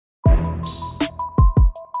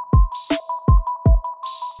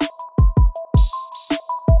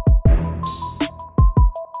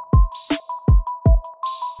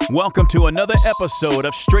Welcome to another episode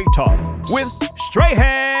of Straight Talk with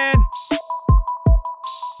Strahan.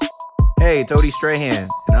 Hey, Tody Strahan,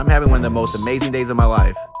 and I'm having one of the most amazing days of my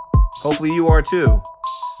life. Hopefully you are too.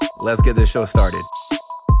 Let's get this show started.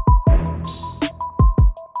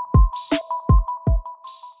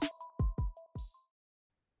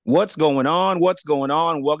 What's going on?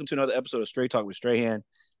 Welcome to another episode of Straight Talk with Strahan.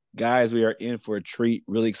 Guys, we are in for a treat.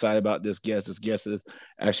 Really excited about this guest. This guest is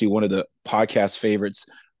actually one of the podcast favorites.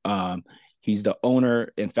 He's the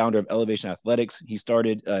owner and founder of 3levation Athletics. He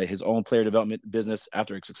started his own player development business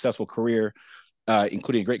after a successful career,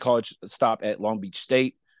 including a great college stop at Long Beach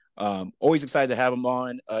State. Always excited to have him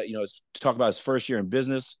on, to talk about his first year in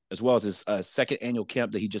business, as well as his second annual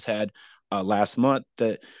camp that he just had last month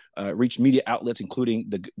that reached media outlets, including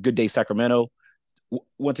the Good Day Sacramento.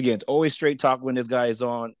 Once again, it's always straight talk when this guy is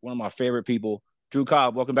on. One of my favorite people, Drew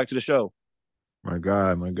Cobb. Welcome back to the show. My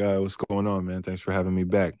God, what's going on, man? Thanks for having me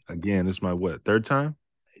back. Again, this is my third time?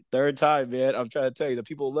 Third time, man. I'm trying to tell you, the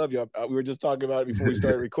people love you. We were just talking about it before we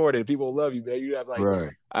started recording. People love you, man. You have right.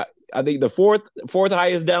 I think the fourth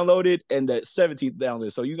highest downloaded and the 17th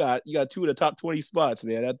downloaded. So you got two of the top 20 spots,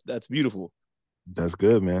 man. That's beautiful. That's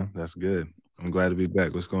good, man. That's good. I'm glad to be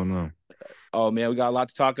back. What's going on? Oh, man, we got a lot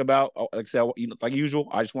to talk about. Like I said, like usual,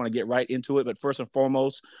 I just want to get right into it. But first and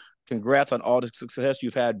foremost, congrats on all the success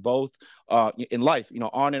you've had both in life,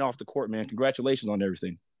 on and off the court, man. Congratulations on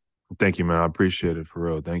everything. Thank you, man. I appreciate it, for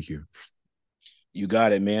real. Thank you. You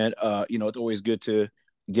got it, man. It's always good to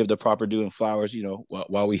give the proper due and flowers,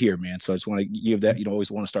 while we're here, man. So I just want to give that,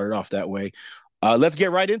 always want to start it off that way. Let's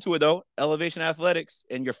get right into it, though. 3levation Athletics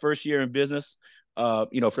in your first year in business. For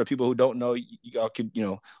the people who don't know, you all could,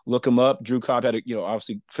 look him up. Drew Cobb had a,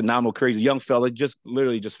 obviously phenomenal career. He's a young fella, just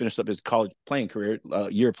finished up his college playing career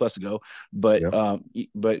a year plus ago. But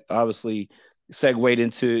obviously segued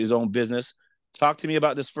into his own business. Talk to me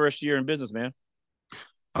about this first year in business, man.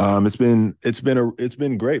 It's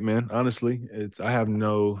been great, man. Honestly,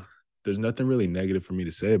 there's nothing really negative for me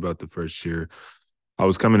to say about the first year. I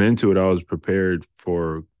was coming into it, I was prepared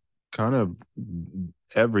for kind of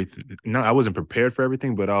everything. No, I wasn't prepared for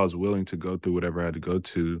everything, but I was willing to go through whatever I had to go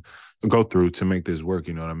through to make this work,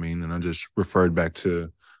 you know what I mean? And I just referred back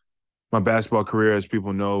to my basketball career, as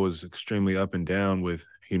people know, was extremely up and down with,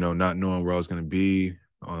 not knowing where I was going to be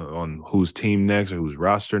on whose team next or whose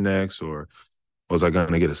roster next, or was I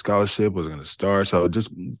going to get a scholarship? Was I going to start? So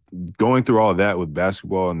just going through all of that with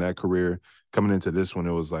basketball and that career, coming into this one,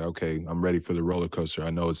 it was like, okay, I'm ready for the roller coaster. I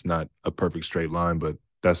know it's not a perfect straight line, but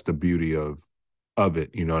that's the beauty of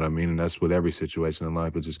it. You know what I mean? And that's with every situation in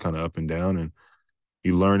life. It's just kind of up and down, and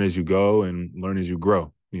you learn as you go and learn as you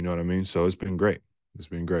grow. You know what I mean? So it's been great. It's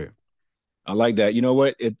been great. I like that. You know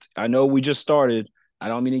what? I know we just started. I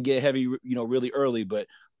don't mean to get heavy, really early, but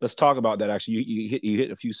let's talk about that. Actually, you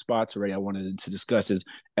hit a few spots already I wanted to discuss is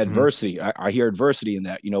adversity. Mm-hmm. I hear adversity in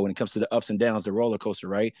that, when it comes to the ups and downs, the roller coaster,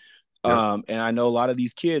 right? Yep. And I know a lot of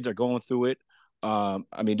these kids are going through it.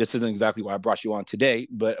 This isn't exactly why I brought you on today,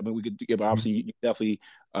 but we could obviously you definitely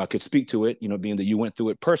could speak to it, being that you went through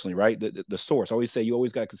it personally, right? The source. I always say you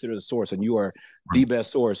always got to consider the source, and you are the best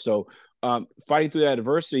source. So fighting through that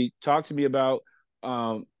adversity, talk to me about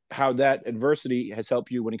how that adversity has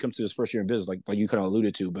helped you when it comes to this first year in business, like you kind of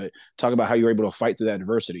alluded to, but talk about how you were able to fight through that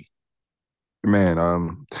adversity. Man,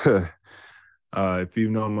 if you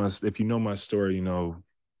know my story,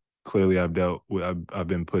 clearly I've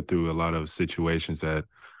been put through a lot of situations that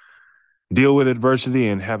deal with adversity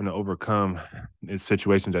and having to overcome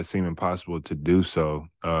situations that seem impossible to do so.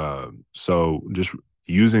 So just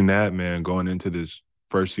using that, man, going into this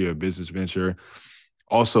first year of business venture,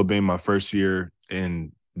 also being my first year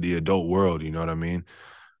in the adult world, you know what I mean,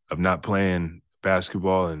 of not playing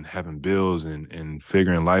basketball and having bills and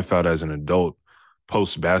figuring life out as an adult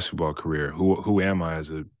post-basketball career. Who am I as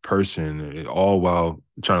a person, all while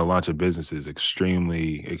trying to launch a business is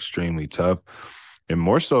extremely, extremely tough. And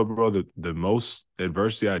more so, bro, the most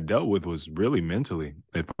adversity I dealt with was really mentally,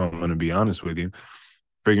 if I'm going to be honest with you.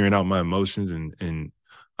 Figuring out my emotions and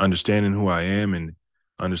understanding who I am and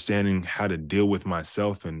understanding how to deal with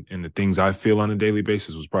myself and the things I feel on a daily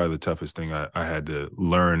basis was probably the toughest thing I had to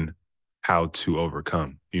learn how to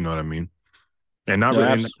overcome. You know what I mean? And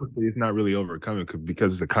it's not really overcoming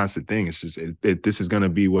because it's a constant thing. It's just this is going to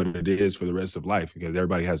be what it is for the rest of life because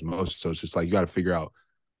everybody has emotions. So it's just like you got to figure out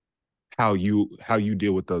how you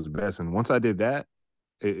deal with those best. And once I did that,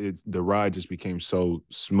 the ride just became so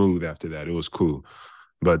smooth after that. It was cool,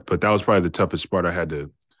 but that was probably the toughest part I had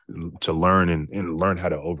to learn and learn how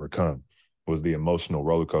to overcome was the emotional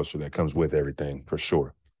roller coaster that comes with everything, for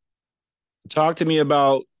sure. Talk to me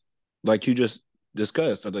about, like you just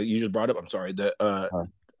discussed, like you just brought up, I'm sorry,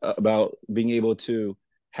 about being able to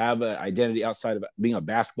have an identity outside of being a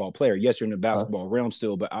basketball player. Yes, you're in the basketball realm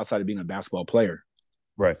still, but outside of being a basketball player.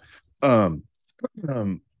 Right.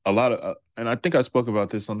 A lot of, and I think I spoke about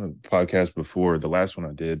this on the podcast before, the last one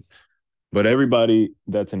I did. But everybody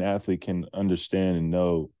that's an athlete can understand and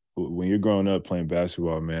know when you're growing up playing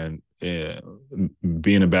basketball, man,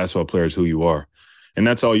 being a basketball player is who you are. And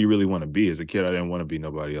that's all you really want to be. As a kid, I didn't want to be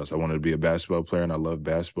nobody else. I wanted to be a basketball player, and I love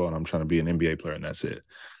basketball, and I'm trying to be an NBA player, and that's it.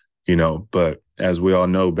 But as we all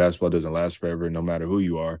know, basketball doesn't last forever, no matter who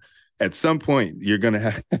you are. At some point, you're going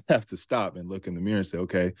to have to stop and look in the mirror and say,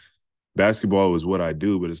 okay, basketball is what I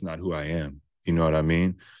do, but it's not who I am. You know what I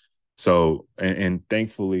mean? So, and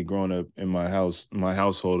thankfully, growing up in my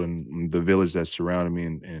household, and the village that surrounded me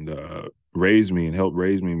and raised me and helped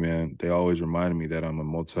raise me, man, they always reminded me that I'm a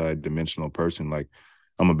multi-dimensional person. Like,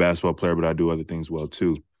 I'm a basketball player, but I do other things well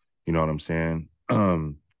too. You know what I'm saying?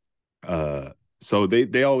 So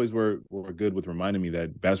they always were good with reminding me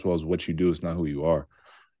that basketball is what you do, it's not who you are.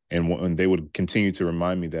 And they would continue to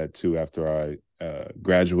remind me that too after I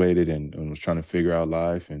graduated and was trying to figure out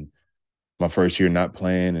life. And my first year not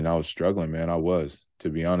playing, and I was struggling, man. I was, to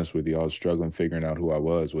be honest with you, I was struggling figuring out who I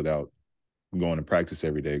was without going to practice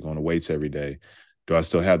every day, going to weights every day. Do I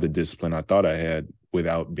still have the discipline I thought I had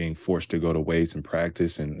without being forced to go to weights and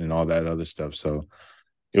practice and all that other stuff? So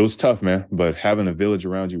it was tough, man. But having a village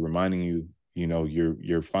around you reminding you,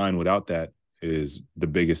 you're fine without that is the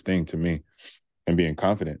biggest thing to me. And being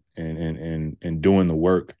confident and doing the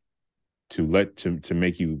work to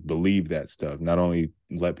make you believe that stuff. Not only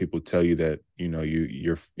let people tell you that,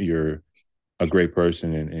 you're a great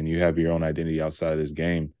person and you have your own identity outside of this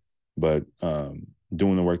game, but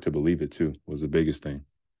doing the work to believe it too was the biggest thing.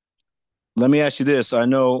 Let me ask you this. I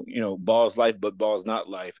know, ball's life, but ball's not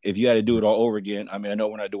life. If you had to do it all over again, I mean, I know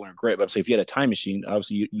we're not doing a great, but I'm saying if you had a time machine,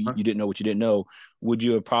 obviously you didn't know what you didn't know. Would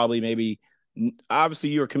you have probably maybe, obviously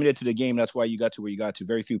you were committed to the game. That's why you got to where you got to.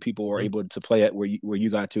 Very few people were able to play at where you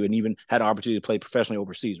got to, and even had an opportunity to play professionally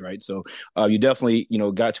overseas, right? So you definitely,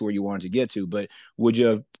 got to where you wanted to get to, but would you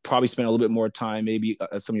have probably spent a little bit more time, maybe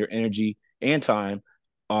some of your energy and time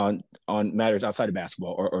on matters outside of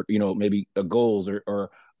basketball or maybe goals or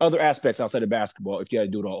other aspects outside of basketball if you had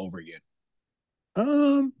to do it all over again?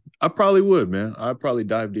 I probably would, man. I'd probably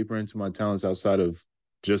dive deeper into my talents outside of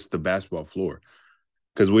just the basketball floor,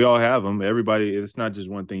 because we all have them. Everybody, it's not just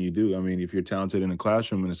one thing you do. I mean, if you're talented in a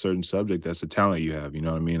classroom in a certain subject, that's a talent you have, you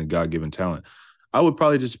know what I mean? A God-given talent. I would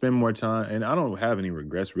probably just spend more time, and I don't have any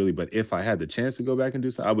regrets really, but if I had the chance to go back and do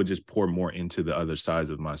something, I would just pour more into the other sides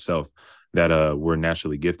of myself that were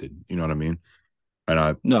naturally gifted. You know what I mean?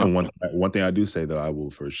 And one thing I do say though, I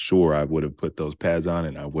would have put those pads on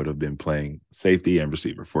and I would have been playing safety and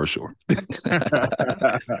receiver for sure. I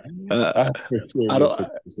don't.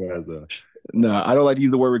 No, I don't like to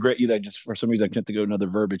use the word regret either. Just for some reason, I can't think of another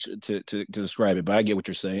verbiage to describe it. But I get what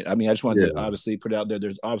you're saying. I mean, I just wanted to obviously put it out there.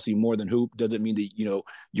 There's obviously more than hoop. Doesn't mean that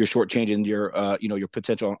you're shortchanging your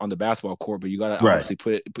potential on the basketball court. But you got to obviously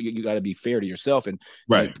you got to be fair to yourself and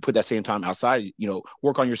put that same time outside.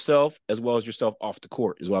 Work on yourself as well as yourself off the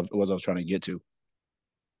court is what I was trying to get to.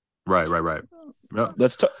 Right. Yeah.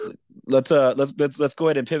 Let's go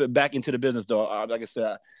ahead and pivot back into the business though. Like I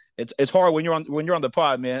said, it's hard when you're on the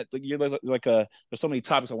pod, man. You're there's so many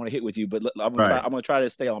topics I want to hit with you, but I'm gonna try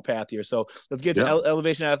to stay on path here. So let's get to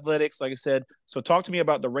Elevation Athletics. Like I said, so talk to me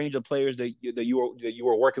about the range of players that you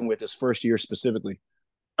were working with this first year specifically.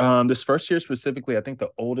 This first year specifically, I think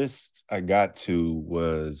the oldest I got to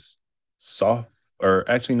was or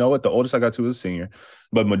actually, you know what? The oldest I got to was a senior,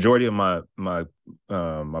 but majority of my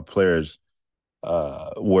players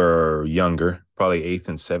were younger, probably 8th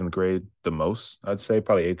and 7th grade the most. I'd say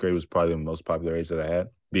probably 8th grade was probably the most popular age that I had.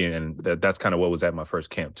 And that's kind of what was at my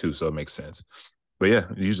first camp too, so it makes sense. But yeah,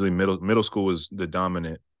 usually middle school was the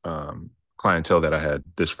dominant clientele that I had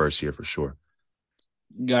this first year for sure.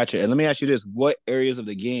 Gotcha. And let me ask you this: what areas of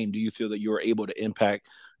the game do you feel that you were able to impact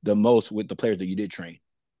the most with the players that you did train?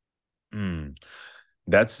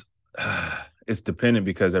 That's it's dependent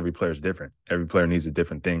because every player is different. Every player needs a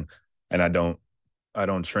different thing, and I don't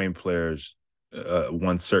train players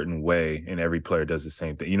one certain way, and every player does the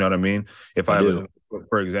same thing. You know what I mean?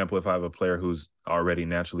 For example, if I have a player who's already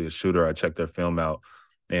naturally a shooter, I check their film out,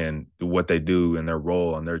 and what they do and their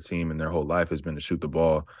role on their team and their whole life has been to shoot the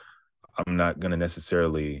ball. I'm not going to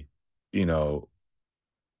necessarily, you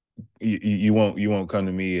won't come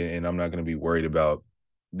to me, and I'm not going to be worried about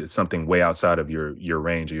something way outside of your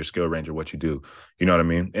range or your skill range or what you do. You know what I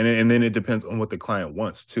mean? And then it depends on what the client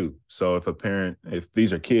wants too. So if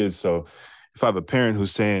these are kids, so if I have a parent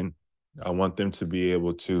who's saying, I want them to be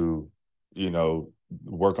able to,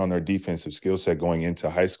 work on their defensive skill set going into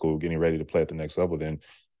high school, getting ready to play at the next level, then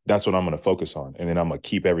that's what I'm going to focus on. And then I'm going to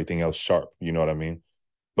keep everything else sharp. You know what I mean?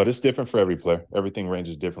 But it's different for every player. Everything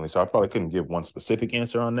ranges differently. So I probably couldn't give one specific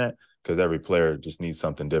answer on that because every player just needs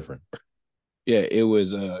something different. Yeah,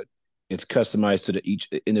 it's customized to each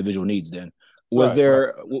individual needs. Then Right.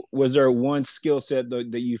 was there one skill set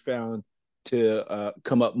that you found to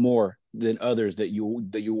come up more than others that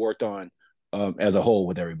you worked on as a whole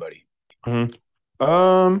with everybody?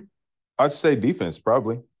 Mm-hmm. I'd say defense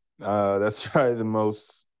probably. That's probably the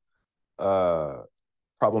most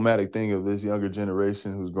problematic thing of this younger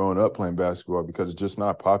generation who's growing up playing basketball because it's just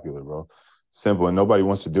not popular, bro. Simple, and nobody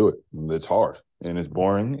wants to do it. It's hard and it's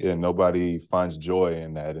boring, and nobody finds joy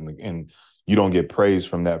in that. And you don't get praise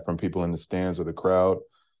from that from people in the stands or the crowd.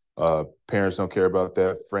 Parents don't care about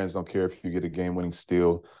that. Friends don't care if you get a game-winning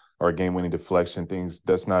steal or a game-winning deflection. Things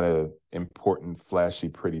that's not a important, flashy,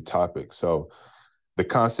 pretty topic. So the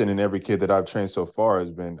constant in every kid that I've trained so far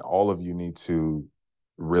has been all of you need to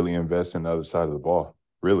really invest in the other side of the ball.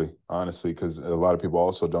 Really, honestly, because a lot of people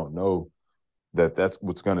also don't know that that's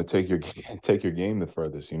what's going to take your game the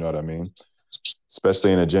furthest. You know what I mean?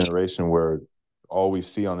 Especially in a generation where all we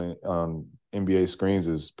see on NBA screens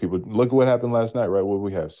is people. Look at what happened last night, right? What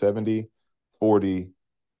we have 70, 40,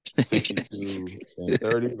 62, and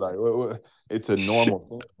 30. Like it's a normal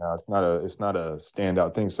thing now. It's not a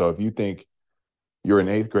standout thing. So if you think you're an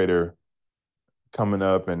eighth grader coming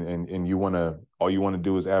up and you want to all you want to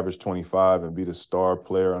do is average 25 and be the star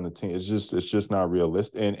player on the team, it's just not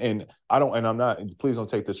realistic. And I'm not, please don't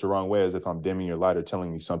take this the wrong way as if I'm dimming your light or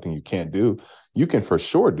telling you something you can't do. You can for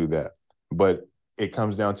sure do that, but it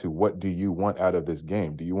comes down to what do you want out of this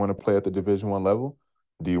game? Do you want to play at the Division I level?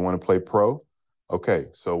 Do you want to play pro? Okay,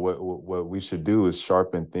 so what we should do is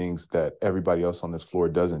sharpen things that everybody else on this floor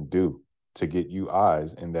doesn't do to get you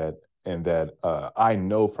eyes, and that I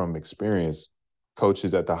know from experience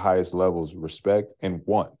coaches at the highest levels respect and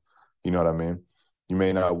want. You know what I mean? You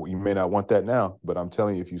may not want that now, but I'm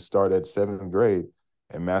telling you, if you start at 7th grade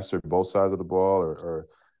and master both sides of the ball, or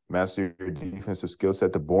master your defensive skill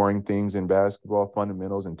set, the boring things in basketball,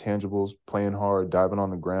 fundamentals, intangibles, playing hard, diving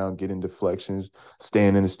on the ground, getting deflections,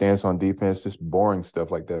 staying in the stance on defense, just boring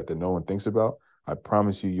stuff like that no one thinks about, I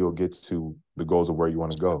promise you'll get to the goals of where you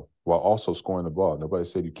want to go while also scoring the ball. Nobody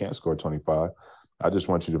said you can't score 25. I just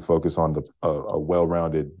want you to focus on a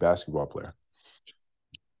well-rounded basketball player.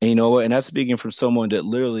 And you know what? And that's speaking from someone that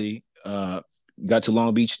literally got to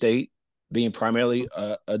Long Beach State being primarily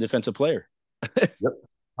a defensive player. Yep,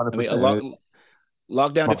 100%. I mean,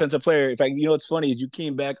 lockdown defensive player. In fact, you know what's funny is you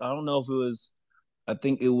came back. I don't know if it was. I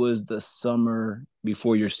think it was the summer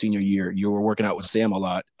before your senior year. You were working out with Sam a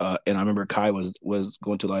lot, and I remember Kai was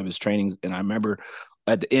going to a lot of his trainings. And I remember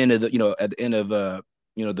at the end of the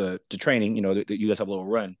training, you guys have a little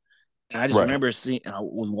run. And I just remember seeing, I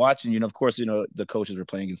was watching, of course, the coaches were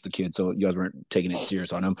playing against the kids, so you guys weren't taking it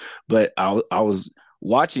serious on them. But I was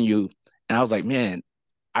watching you, and I was like, man,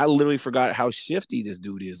 I literally forgot how shifty this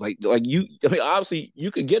dude is. Like you, I mean, obviously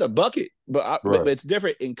you could get a bucket, but it's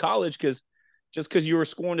different in college because just because you were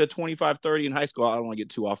scoring to 25, 30 in high school, I don't want to get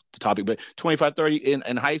too off the topic, but 25, 30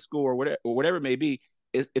 in high school or whatever it may be,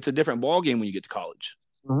 it's a different ball game when you get to college.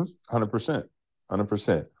 100%.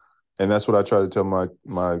 100%. And that's what I try to tell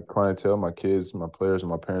my clientele, my kids, my players, and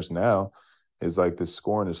my parents now is like this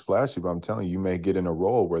scoring is flashy, but I'm telling you, you may get in a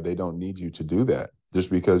role where they don't need you to do that just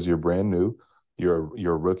because you're brand new, you're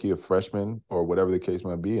a rookie, a freshman, or whatever the case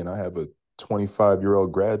might be. And I have a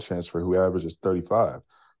 25-year-old grad transfer who averages 35.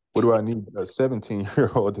 What do I need a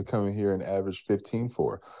 17-year-old to come in here and average 15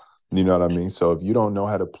 for? You know what I mean? So if you don't know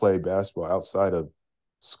how to play basketball outside of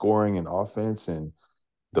scoring and offense and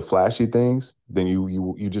the flashy things, then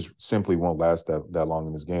you just simply won't last that long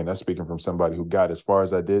in this game. That's speaking from somebody who got as far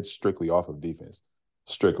as I did strictly off of defense.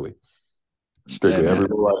 Strictly. Yeah,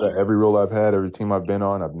 every role I've had, every team I've been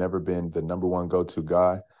on, I've never been the number one go-to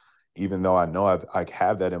guy, even though I know I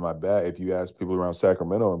have that in my bag. If you ask people around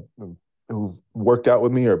Sacramento who've worked out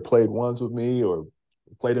with me or played ones with me or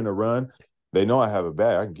played in a run, they know I have a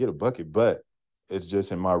bag. I can get a bucket, but it's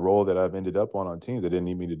just in my role that I've ended up on teams that didn't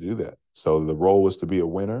need me to do that. So the role was to be a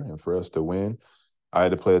winner, and for us to win, I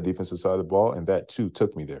had to play a defensive side of the ball, and that too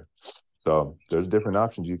took me there. So there's different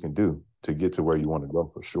options you can do to get to where you want to go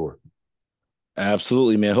for sure.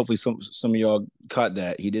 Absolutely, man. Hopefully some of y'all caught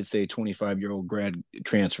that. He did say 25-year-old grad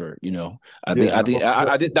transfer, I think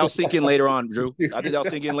that'll sink in later on, Drew. I think that'll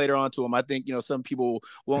sink in later on to him. I think, some people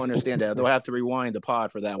won't understand that. They'll have to rewind the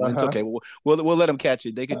pod for that one. It's okay. We'll let them catch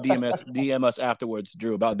it. They could DM us afterwards,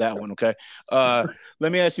 Drew, about that one, okay?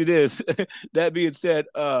 Let me ask you this. That being said,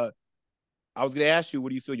 I was going to ask you, what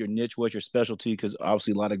do you feel your niche was, your specialty? Because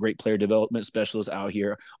obviously a lot of great player development specialists out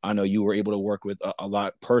here. I know you were able to work with a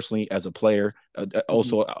lot personally as a player.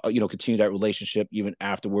 Also, continue that relationship even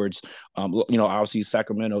afterwards. Obviously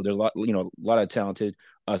Sacramento, there's a lot of talented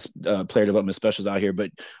player development specialists out here.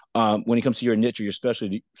 But when it comes to your niche or your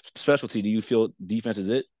specialty, do you feel defense is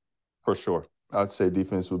it? For sure. I'd say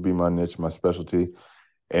defense would be my niche, my specialty,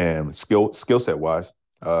 and skill set wise.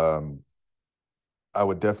 I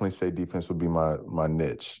would definitely say defense would be my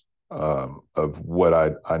niche of what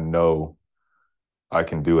I know I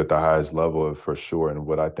can do at the highest level for sure, and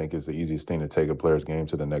what I think is the easiest thing to take a player's game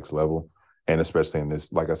to the next level. And especially in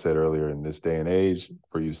this, like I said earlier, in this day and age,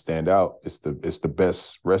 for you to stand out, it's the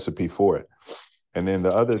best recipe for it. And then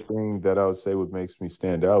the other thing that I would say what makes me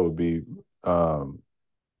stand out would be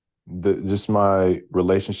just my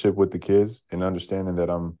relationship with the kids and understanding that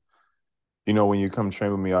when you come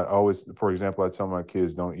train with me, I always, for example, I tell my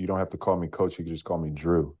kids, you don't have to call me coach, you can just call me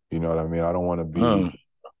Drew. You know what I mean? I don't want to be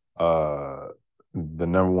the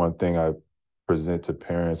number one thing I present to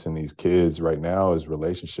parents and these kids right now is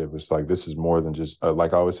relationship. It's like, this is more than just,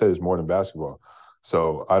 like I always say, it's more than basketball.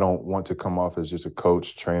 So I don't want to come off as just a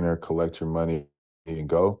coach, trainer, collect your money and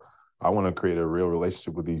go. I want to create a real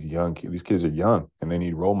relationship with these young kids. These kids are young and they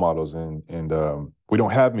need role models. And we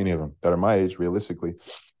don't have many of them that are my age, realistically.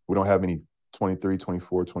 We don't have many 23,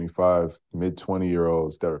 24, 25,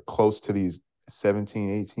 mid-20-year-olds that are close to these 17,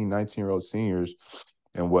 18, 19-year-old seniors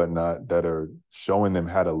and whatnot that are showing them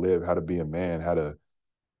how to live, how to be a man, how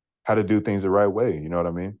to do things the right way. You know what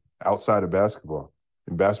I mean? Outside of basketball.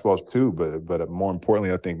 And basketball's too, but more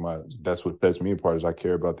importantly, I think that's what sets me apart is I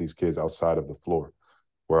care about these kids outside of the floor.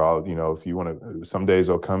 Where I'll, if you want to, some days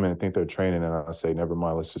they'll come in and think they're training and I say, never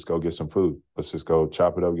mind, let's just go get some food. Let's just go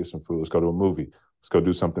chop it up, get some food. Let's go to a movie. Let's go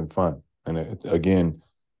do something fun. And again,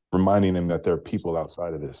 reminding them that there are people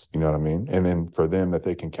outside of this, you know what I mean? And then for them that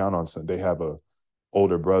they can count on, they have a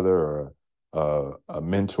older brother or a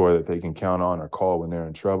mentor that they can count on or call when they're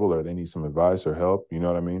in trouble or they need some advice or help, you know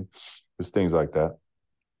what I mean? Just things like that.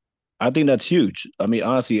 I think that's huge. I mean,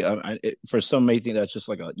 honestly, for some may think that's just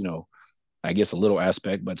like I guess a little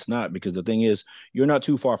aspect, but it's not, because the thing is, you're not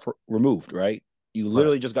too far removed, right? You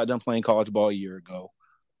literally just got done playing college ball a year ago.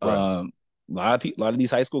 Right. A lot of these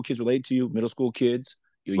high school kids relate to you, middle school kids.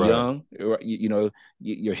 You're young,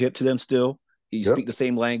 you're hip to them still. You speak the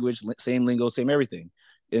same language, same lingo, same everything.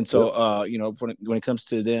 And so, when it comes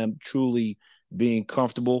to them truly being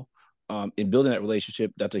comfortable in building that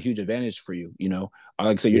relationship, that's a huge advantage for you. Like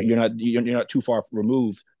I say, you're not too far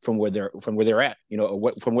removed from where they're at.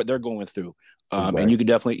 From what they're going through, and you could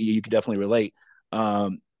definitely relate.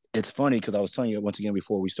 It's funny because I was telling you once again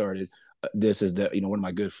before we started. This is that one of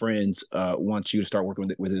my good friends wants you to start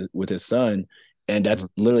working with his son, and that's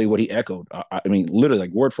literally what he echoed. I mean, literally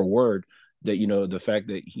like word for word. That the fact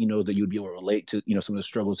that he knows that you'd be able to relate to some of the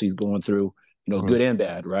struggles he's going through, good and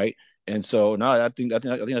bad, right? And so no, I think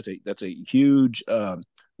that's a huge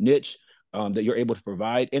niche that you're able to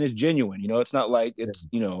provide, and it's genuine. It's not like it's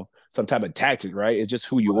some type of tactic, right? It's just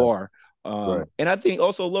who you are. And I think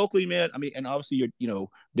also locally, man. I mean, and obviously you're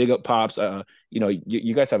big up Pops.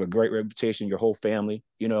 You guys have a great reputation. Your whole family,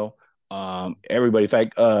 everybody. In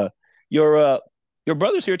fact, your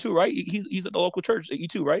brother's here too, right? He's at the local church at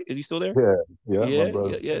E2, right? Is he still there? Yeah. My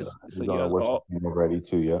brother, yes. He's so on work over at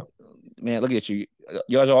E2, yeah. Man, look at you.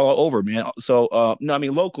 You guys are all over, man. So, no, I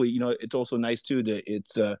mean, locally, it's also nice too that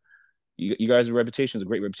it's you guys' reputation is a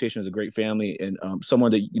great reputation, is a great family, and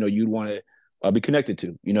someone that you'd want to be connected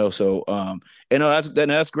to. So and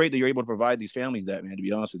that's great that you're able to provide these families that, man. To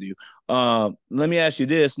be honest with you, let me ask you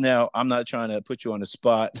this. Now, I'm not trying to put you on the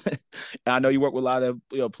spot. I know you work with a lot of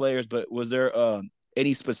players, but was there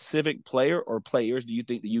any specific player or players do you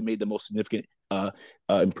think that you made the most significant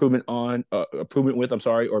improvement with? I'm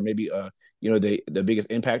sorry, or maybe the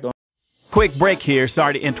biggest impact on? Quick break here.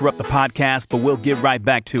 Sorry to interrupt the podcast, but we'll get right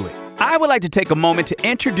back to it. I would like to take a moment to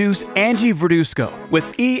introduce Angie Verduzco with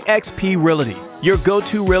eXp Realty, your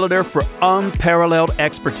go-to realtor for unparalleled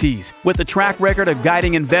expertise, with a track record of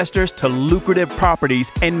guiding investors to lucrative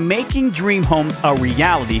properties and making dream homes a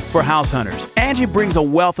reality for house hunters. Angie brings a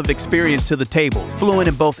wealth of experience to the table. Fluent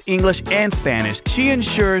in both English and Spanish, she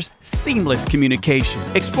ensures seamless communication.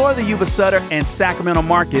 Explore the Yuba Sutter and Sacramento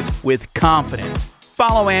markets with confidence.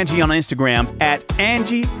 Follow Angie on Instagram at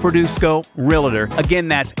Angie Verduzco Realtor. Again,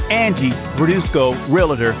 that's Angie Verduzco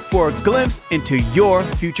Realtor for a glimpse into your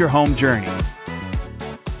future home journey.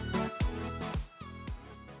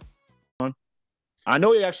 I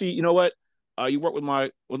know you actually, you know what? You work with my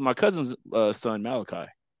cousin's son, Malachi.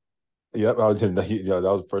 Yep, that was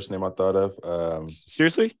the first name I thought of.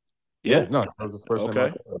 Seriously? Yeah, no, that was the first name I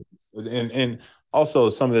thought of. And also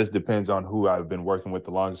some of this depends on who I've been working with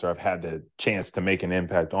the longest, or I've had the chance to make an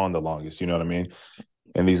impact on the longest. You know what I mean?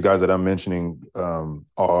 And these guys that I'm mentioning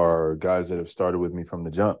are guys that have started with me from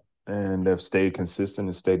the jump and have stayed consistent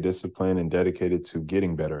and stayed disciplined and dedicated to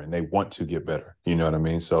getting better, and they want to get better. You know what I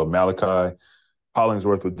mean? So Malachi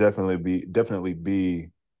Hollingsworth would definitely be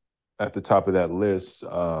at the top of that list,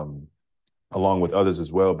 along with others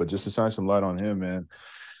as well. But just to shine some light on him, man,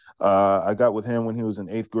 I got with him when he was in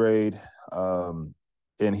 8th grade.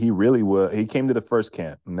 And he came to the first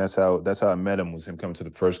camp, and that's how I met him, was him coming to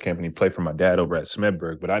the first camp. And he played for my dad over at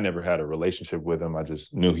Smedberg, but I never had a relationship with him. I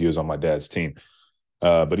just knew he was on my dad's team.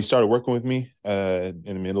 But he started working with me in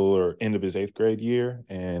the middle or end of his 8th grade year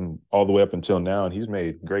and all the way up until now. And he's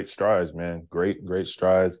made great strides, man. Great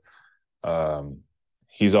strides.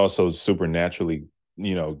 He's also supernaturally,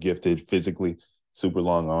 gifted physically, super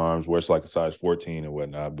long arms, wears like a size 14 and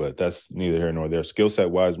whatnot. But that's neither here nor there. Skill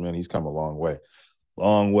set wise, man, he's come a long way.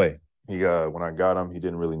 Long way. He when I got him, he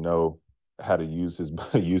didn't really know how to use his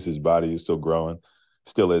body. He's still growing,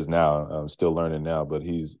 still is now. Still learning now. But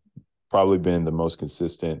he's probably been the most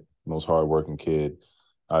consistent, most hardworking kid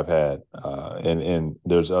I've had. And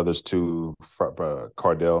there's others too.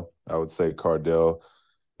 Cardell, I would say Cardell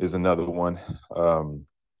is another one.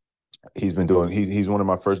 He's one of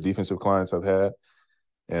my first defensive clients I've had.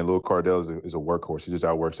 And Lil Cardell is a workhorse. He just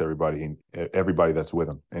outworks everybody that's with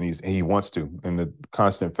him. And he wants to. And the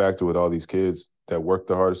constant factor with all these kids that work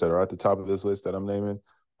the hardest, that are at the top of this list that I'm naming,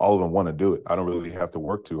 all of them want to do it. I don't really have to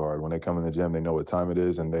work too hard. When they come in the gym, they know what time it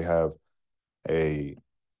is, and they have a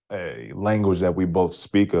language that we both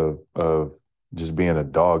speak of just being a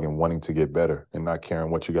dog and wanting to get better and not caring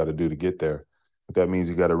what you got to do to get there. If that means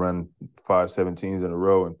you got to run 5 17s in a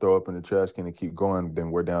row and throw up in the trash can and keep going,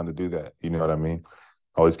 then we're down to do that. You know what I mean?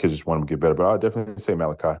 All these kids just want them to get better. But I'll definitely say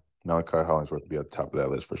Malachi Hollingsworth would be at the top of that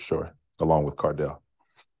list for sure, along with Cardell.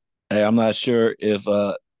 Hey, I'm not sure if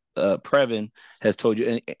Previn has told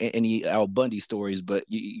you any Al Bundy stories, but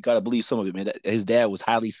you got to believe some of it, man. His dad was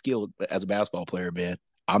highly skilled as a basketball player, man.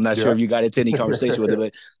 I'm not sure if you got into any conversation with him,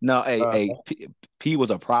 but no, P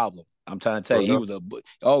was a problem. I'm trying to tell you, he was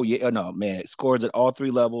no, man. Scores at all 3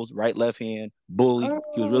 levels, right, left hand, bully.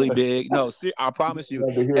 He was really big. No, I promise you.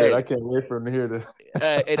 Hey, I can't wait for him to hear this.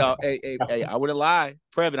 Hey, I wouldn't lie,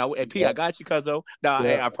 Previn. P, I got you, cuzzo. No,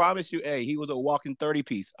 hey, I promise you. Hey, he was a walking 30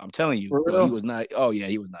 piece. I'm telling you, bro, he was nice. Oh yeah,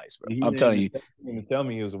 he was nice, bro. I'm telling you. He didn't tell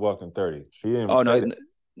me he was a walking 30. He didn't Oh say no. that.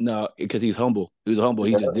 No, because he's humble. He was humble.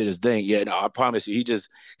 He just did his thing. Yeah, no, I promise you.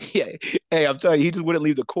 Hey, I'm telling you, he just wouldn't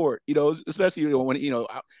leave the court. Especially when he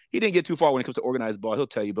didn't get too far when it comes to organized ball. He'll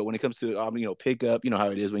tell you, but when it comes to pickup, you know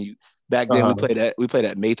how it is when you back then we played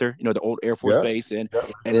at Mather, the old Air Force base, and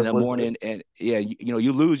in the morning, and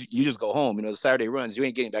you lose, you just go home. The Saturday runs, you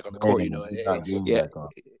ain't getting back on the court. Get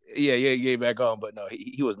back on. But no,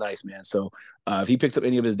 he was nice, man. So if he picks up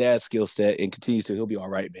any of his dad's skill set and continues to, he'll be all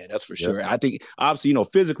right, man. That's for sure. I think obviously,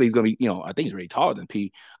 physically he's gonna be, I think he's really taller than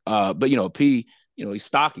P. But P, he's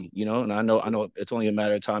stocky, and I know it's only a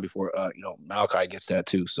matter of time before Malachi gets that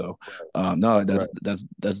too. So no,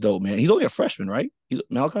 that's dope, man. He's only a freshman, right? He's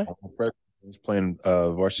Malachi? He's playing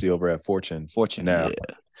varsity over at Fortune now.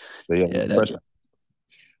 Yeah.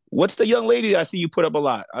 What's the young lady I see you put up a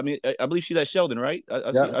lot? I mean, I believe she's at Sheldon, right?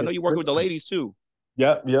 I know you're working with the ladies too.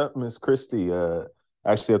 Yeah, Miss Christie. I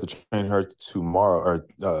actually have to train her tomorrow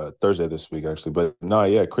or Thursday this week, actually. But no,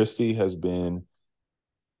 yeah, Christie has been,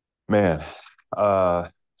 man,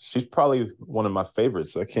 she's probably one of my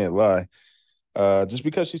favorites. I can't lie. Just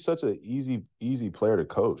because she's such an easy player to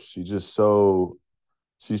coach.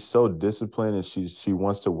 She's so disciplined, and she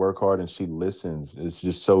wants to work hard, and she listens. It's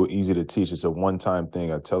just so easy to teach. It's a one-time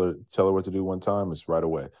thing. I tell her what to do one time, it's right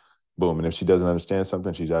away. Boom. And if she doesn't understand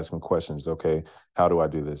something, she's asking questions. Okay, how do I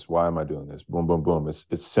do this? Why am I doing this? Boom, boom, boom.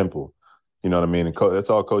 It's simple. You know what I mean? And that's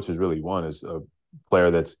all coaches really want, is a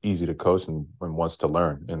player that's easy to coach and wants to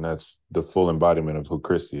learn. And that's the full embodiment of who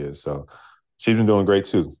Christy is. So she's been doing great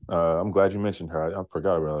too. I'm glad you mentioned her. I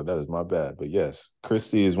forgot about her. That is my bad. But yes,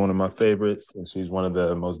 Christy is one of my favorites, and she's one of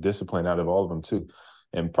the most disciplined out of all of them too,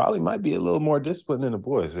 and probably might be a little more disciplined than the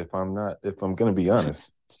boys. If I'm going to be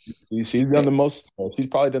honest, she's done the most. She's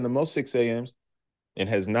probably done the most 6 a.m.s and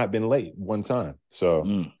has not been late one time. So.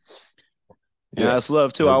 Yeah, that's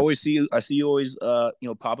love too. I see you always,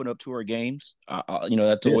 popping up to our games.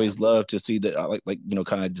 That's always love to see that.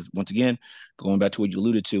 Kind of just once again going back to what you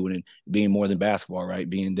alluded to, and being more than basketball, right?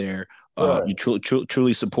 Being there, you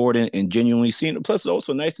truly supporting and genuinely seeing. Plus, it's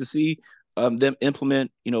also nice to see them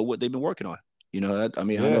implement, what they've been working on. I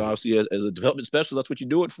mean, I know Yeah. obviously as a development specialist, that's what you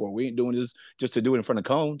do it for. We ain't doing this just to do it in front of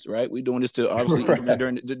cones, right? We doing this to obviously implement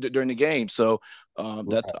Right. during the game. So that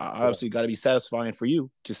Right. Yeah. obviously got to be satisfying for you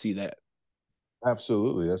to see that.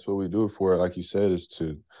 Absolutely. That's what we do it for. Like you said, is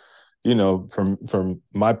to, from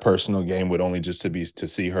my personal game would only just to be to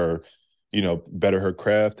see her, better her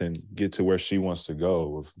craft and get to where she wants to go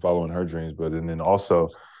with following her dreams. But and then also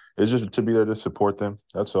it's just to be there to support them.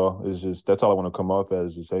 That's all. It's just that's all I want to come off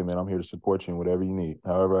as is, hey man, I'm here to support you in whatever you need.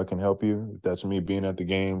 However I can help you. If that's me being at the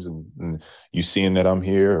games and you seeing that I'm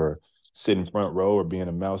here or sitting front row or being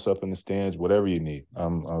a mouse up in the stands, whatever you need.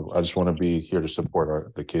 I just want to be here to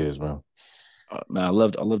support the kids, man. Man, I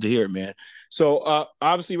love to hear it, man. So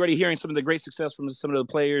obviously, already hearing some of the great success from some of the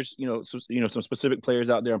players. Some specific players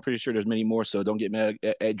out there. I'm pretty sure there's many more. So don't get mad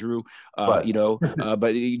at Drew. Right.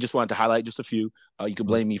 But you just wanted to highlight just a few. You can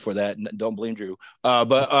blame me for that. Don't blame Drew.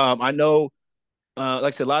 But I know, like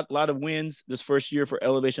I said, lot of wins this first year for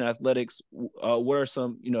Elevation Athletics. What are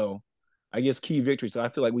some, I guess key victories? So I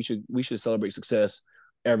feel like we should celebrate success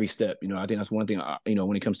every step. I think that's one thing.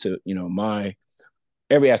 When it comes to my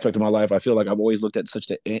every aspect of my life, I feel like I've always looked at such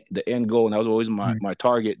the end goal, and that was always my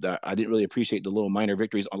target. That I didn't really appreciate the little minor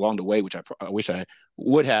victories along the way, which I wish I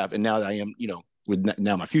would have. And now that I am, with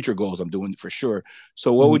now my future goals, I'm doing for sure.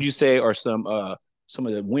 So, what would you say are some of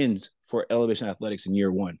the wins for Elevation Athletics in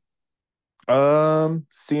year one?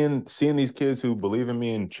 Seeing these kids who believe in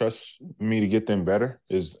me and trust me to get them better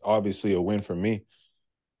is obviously a win for me.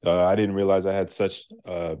 I didn't realize I had such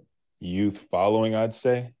youth following, I'd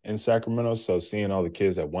say, in Sacramento. So seeing all the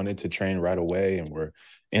kids that wanted to train right away and were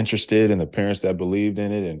interested and the parents that believed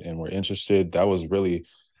in it and were interested, that was really,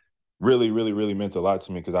 really, really, really meant a lot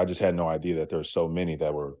to me because I just had no idea that there were so many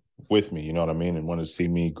that were with me, you know what I mean? And wanted to see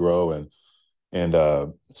me grow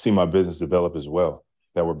and see my business develop as well,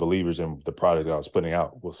 that were believers in the product that I was putting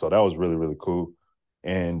out. So that was really, really cool.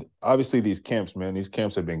 And obviously these camps, man, these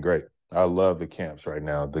camps have been great. I love the camps right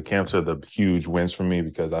now. The camps are the huge wins for me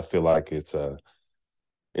because I feel like it's a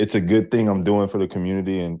good thing I'm doing for the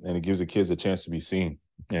community and it gives the kids a chance to be seen.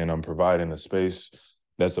 And I'm providing a space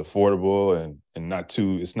that's affordable and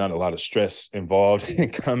it's not a lot of stress involved in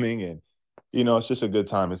coming. And, it's just a good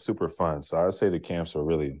time. It's super fun. So I'd say the camps are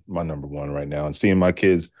really my number one right now. And seeing my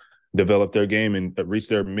kids develop their game and reach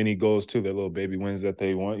their mini goals too, their little baby wins that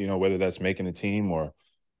they want, whether that's making a team or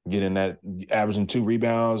getting that averaging 2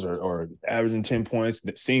 rebounds or averaging 10 points,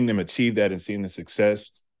 seeing them achieve that and seeing the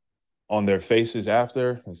success on their faces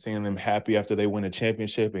after and seeing them happy after they win a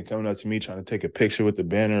championship and coming up to me trying to take a picture with the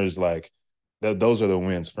banners, like those are the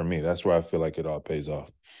wins for me. That's where I feel like it all pays off.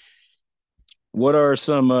 What are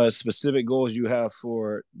some specific goals you have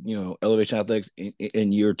for Elevation Athletics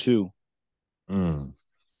in year two?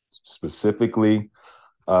 Specifically,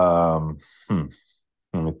 let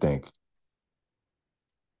me think.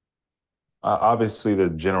 Obviously, the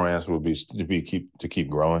general answer would be to keep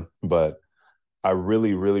growing, but I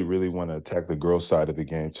really, really, really want to attack the girls' side of the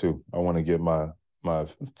game too. I want to get my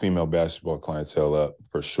female basketball clientele up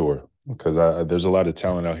for sure because there's a lot of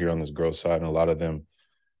talent out here on this girls' side, and a lot of them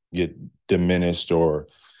get diminished or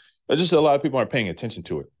just a lot of people aren't paying attention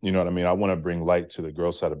to it. You know what I mean? I want to bring light to the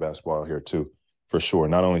girls' side of basketball here too, for sure.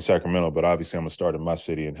 Not only Sacramento, but obviously I'm gonna start in my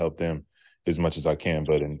city and help them as much as I can,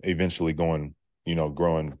 but and eventually growing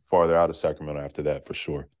farther out of Sacramento after that for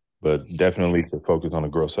sure. But definitely to focus on the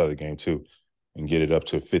girls' side of the game too and get it up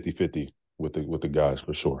to 50-50 with the guys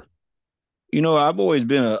for sure. I've always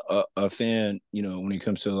been a fan, when it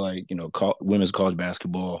comes to like, women's college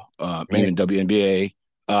basketball, Man, even WNBA,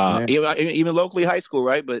 man. even locally high school,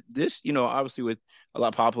 right? But this, obviously with a lot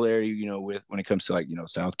of popularity, with when it comes to like,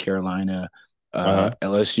 South Carolina,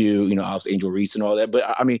 LSU, obviously Angel Reese and all that. But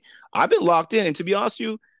I mean, I've been locked in, and to be honest with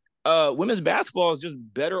you, women's basketball is just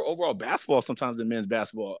better overall basketball sometimes than men's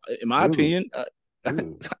basketball, in my Dude, opinion.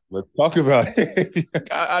 let's talk about it.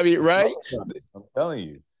 I mean, right? I'm telling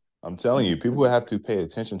you. I'm telling you, people have to pay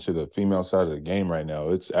attention to the female side of the game right now.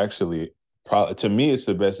 It's actually probably, to me, it's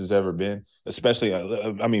the best it's ever been. Especially,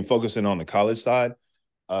 I mean, focusing on the college side.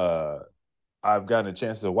 I've gotten a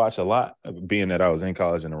chance to watch a lot, being that I was in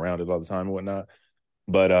college and around it all the time and whatnot.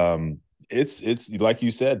 But it's like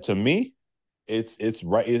you said, to me, it's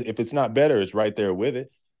right. If it's not better, it's right there with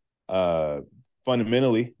it.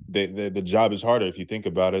 Fundamentally, the job is harder if you think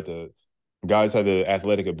about it. The guys have the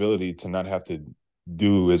athletic ability to not have to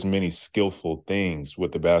do as many skillful things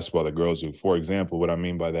with the basketball that girls do. For example, what I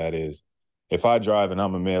mean by that is if I drive and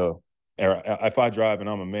I'm a male, or if I drive and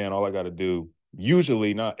I'm a man, all I got to do,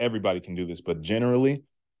 usually not everybody can do this, but generally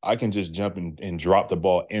I can just jump and drop the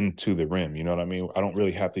ball into the rim. You know what I mean? I don't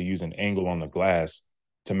really have to use an angle on the glass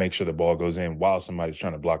to make sure the ball goes in while somebody's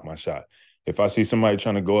trying to block my shot. If I see somebody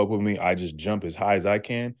trying to go up with me, I just jump as high as I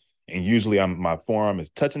can. And usually my forearm is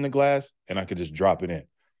touching the glass and I could just drop it in.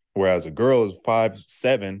 Whereas a girl is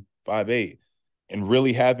 5'7", 5'8", and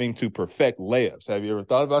really having to perfect layups. Have you ever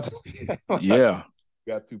thought about that? Like, Yeah.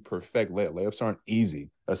 you got to perfect layups. Layups aren't easy,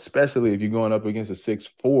 especially if you're going up against a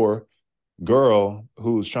 6'4" girl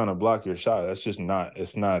who's trying to block your shot. That's just not,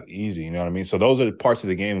 it's not easy. You know what I mean? So those are the parts of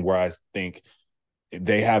the game where I think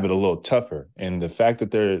they have it a little tougher. And the fact that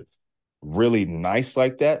they're really nice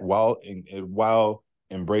like that while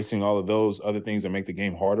embracing all of those other things that make the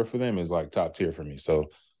game harder for them is like top tier for me. So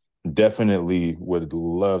definitely would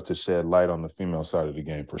love to shed light on the female side of the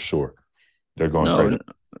game for sure. They're going No, crazy.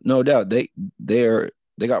 no doubt. They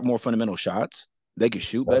got more fundamental shots. They can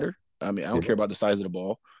shoot better. I mean, I don't care about the size of the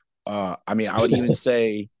ball. I mean, I would even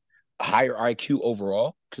say higher IQ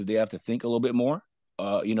overall because they have to think a little bit more.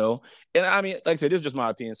 And I mean, like I said, this is just my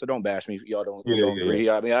opinion, so don't bash me if you don't Yeah. agree.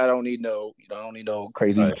 I mean, I don't need no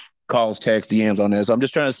crazy Right. calls, texts, DMs on this. I'm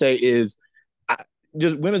just trying to say is I,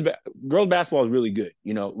 just girls basketball is really good,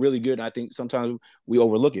 really good. And I think sometimes we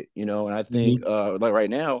overlook it, and I think Mm-hmm. like right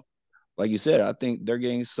now, like you said, I think they're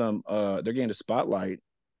getting the spotlight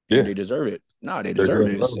and Yeah, they deserve it. No, they they're deserve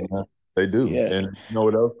doing it. well, man. They do. Yeah. And you know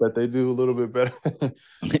what else that they do a little bit better than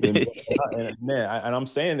and man, and I'm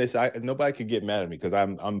saying this, nobody could get mad at me because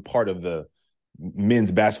I'm part of the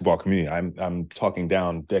men's basketball community. I'm talking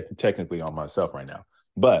down technically on myself right now.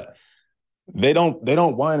 But they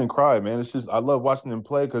don't whine and cry, man. It's just I love watching them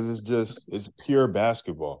play because it's pure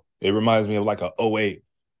basketball. It reminds me of like a '08,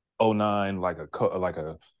 '09, like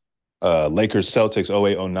a Lakers Celtics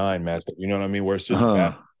 '08, '09 matchup. You know what I mean? Where it's just uh,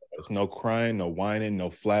 basketball. It's no crying, no whining, no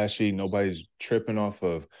flashy. Nobody's tripping off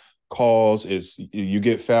of calls. It's you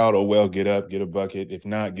get fouled, oh well, get up, get a bucket. If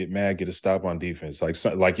not, get mad, get a stop on defense.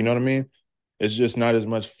 Like you know what I mean? It's just not as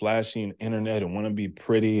much flashy and internet and want to be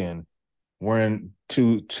pretty and wearing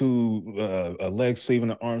two a leg sleeve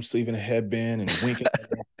and an arm sleeve and a headband and winking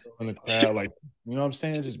in the crowd. Like, you know what I'm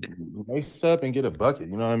saying? Just lace up and get a bucket.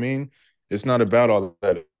 You know what I mean? It's not about all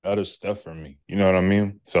that other stuff for me. You know what I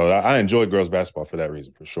mean? So I enjoy girls basketball for that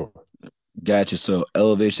reason, for sure. Gotcha. So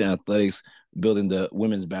Elevation Athletics building the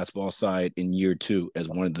women's basketball side in year 2 as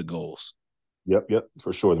one of the goals. Yep,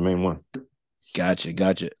 for sure. The main one. Gotcha.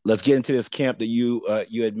 Let's get into this camp that you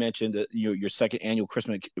had mentioned, your second annual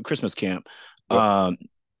Christmas camp. Yep.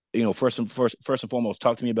 First and foremost,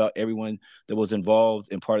 talk to me about everyone that was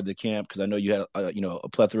involved in part of the camp because I know you had a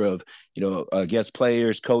plethora of guest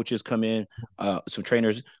players, coaches come in, some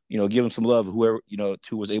trainers. Give them some love. Whoever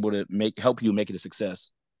who was able to help you make it a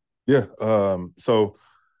success. Yeah. So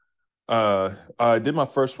I did my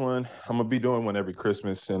first one. I'm gonna be doing one every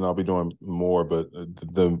Christmas, and I'll be doing more. But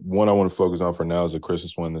the one I want to focus on for now is the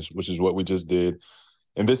Christmas one, which is what we just did.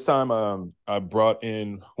 And this time, I brought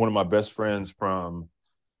in one of my best friends from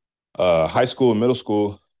high school and middle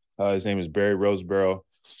school. His name is Barry Roseborough,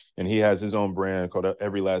 and he has his own brand called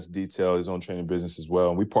Every Last Detail, his own training business as well.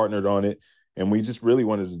 And we partnered on it, and we just really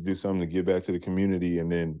wanted to do something to give back to the community,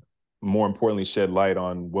 and then more importantly, shed light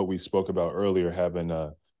on what we spoke about earlier, having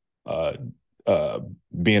uh, uh,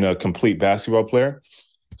 being a complete basketball player.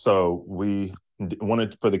 So we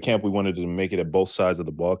wanted for the camp, we wanted to make it at both sides of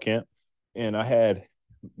the ball camp, and I had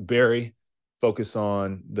Barry focus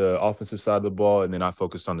on the offensive side of the ball, and then I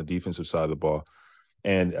focused on the defensive side of the ball.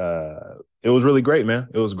 And it was really great, man.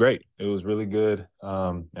 It was great. It was really good.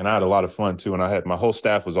 And I had a lot of fun too. And I had my whole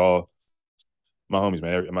staff was all my homies,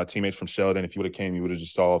 man. My teammates from Sheldon. If you would have came, you would have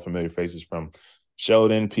just saw all familiar faces from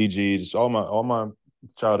Sheldon, PG, just all my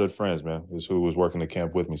childhood friends, man, is who was working the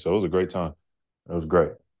camp with me. So it was a great time. It was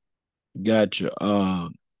great. Gotcha.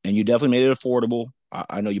 And you definitely made it affordable.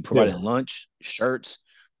 I know you provided Yeah. lunch, shirts.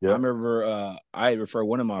 I Yeah. remember I referred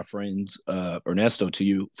one of my friends, Ernesto, to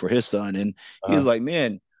you for his son, and he was Uh-huh. like,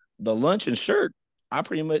 "Man, the lunch and shirt, I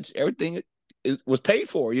pretty much everything it was paid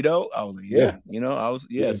for." I was like, "Yeah, Yeah. I was,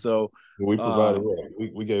 yeah." Yeah. So, We provided, um, yeah.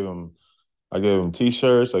 We gave them, I gave them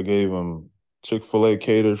T-shirts. I gave them Chick-fil-A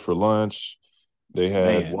catered for lunch. They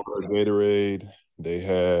had man, water, Gatorade. They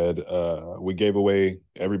had we gave away,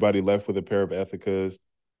 everybody left with a pair of Ethicas.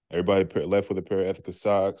 Everybody left with a pair of Ethica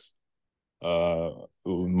socks.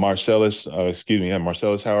 Marcellus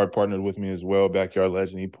Howard partnered with me as well, backyard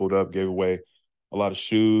legend. He pulled up, gave away a lot of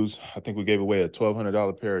shoes. I think we gave away a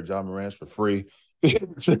 $1,200 pair of John Morant's for free.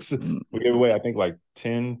 mm, We gave away, I think, like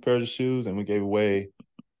 10 pairs of shoes, and we gave away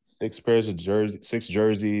six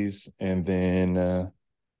jerseys, and then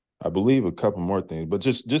I believe a couple more things, but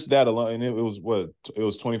just that alone, and it was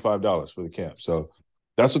 $25 for the camp. So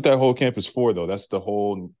that's what that whole camp is for, though. That's the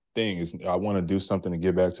whole thing is I want to do something to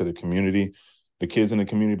give back to the community, the kids in the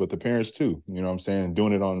community, but the parents too. You know what I'm saying?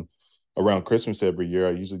 Doing it on around Christmas every year.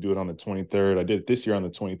 I usually do it on the 23rd. I did it this year on the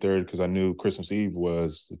 23rd because I knew Christmas Eve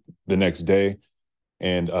was the next day.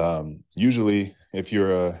 And usually if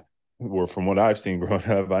you're well, from what I've seen growing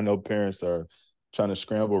up, I know parents are trying to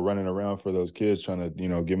scramble, running around for those kids, trying to,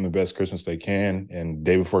 give them the best Christmas they can. And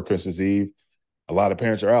day before Christmas Eve, a lot of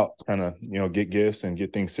parents are out trying to, get gifts and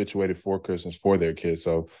get things situated for Christmas for their kids.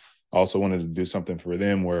 So I also wanted to do something for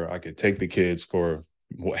them where I could take the kids for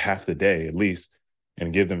half the day at least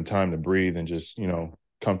and give them time to breathe and just,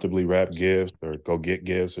 comfortably wrap gifts or go get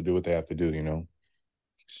gifts or do what they have to do.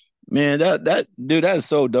 Man, that dude, that is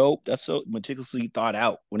so dope. That's so meticulously thought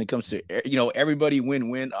out when it comes to everybody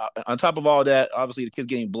win-win. On top of all that, obviously the kids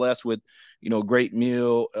getting blessed with great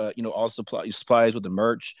meal, all supplies with the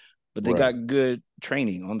merch, but they Right. got good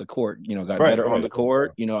training on the court. Got Right, better on right. the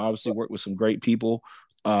court. Obviously worked with some great people,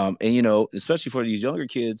 and especially for these younger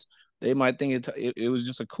kids, they might think it was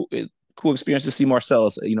just a cool experience to see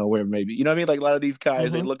Marcellus, where maybe what I mean. Like a lot of these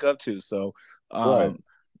guys they look up to. So, Right.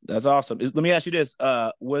 that's awesome. Let me ask you this: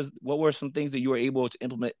 what were some things that you were able to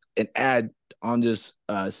implement and add on this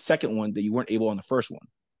second one that you weren't able on the first one,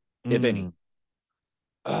 if any?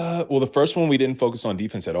 Well, the first one we didn't focus on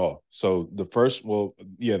defense at all. So the first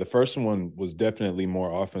one was definitely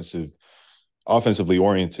more offensively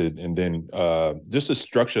oriented, and then just the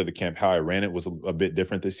structure of the camp, how I ran it was a bit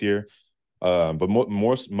different this year. But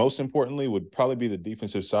most importantly would probably be the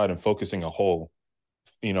defensive side and focusing a whole,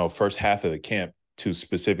 first half of the camp to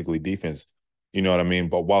specifically defense. You know what I mean?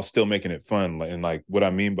 But while still making it fun. And like what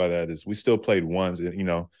I mean by that is we still played ones,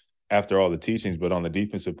 after all the teachings, but on the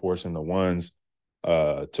defensive portion, the ones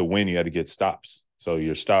to win, you had to get stops. So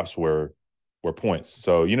your stops were points.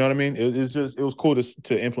 So you know what I mean? It was cool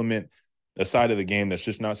to implement a side of the game that's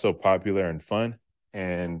just not so popular and fun,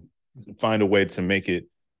 and find a way to make it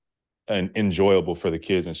enjoyable for the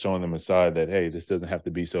kids and showing them a side that, hey, this doesn't have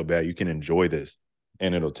to be so bad. You can enjoy this,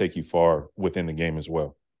 and it'll take you far within the game as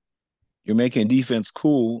well. You're making defense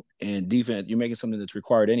cool, and defense you're making something that's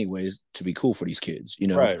required anyways to be cool for these kids.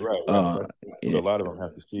 Right. That's what a lot of them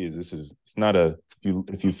have to see is it's not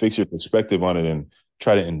if you fix your perspective on it and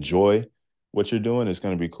try to enjoy what you're doing, it's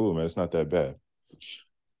going to be cool, man. It's not that bad.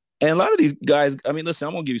 And a lot of these guys, I mean, listen,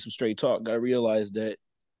 I'm gonna give you some straight talk. Got to realize that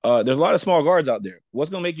there's a lot of small guards out there.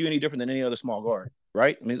 What's gonna make you any different than any other small guard,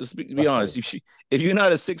 right? I mean, let's be honest. If you're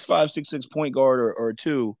not a 6'5", 6'6" point guard or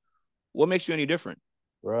two, what makes you any different?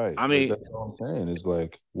 Right. I mean, that's what I'm saying. It's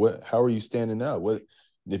like, how are you standing out? What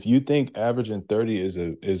if you think averaging 30 is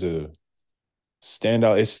a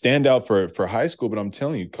standout? It's standout for high school, but I'm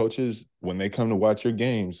telling you, coaches, when they come to watch your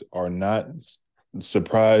games, are not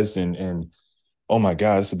surprised and oh my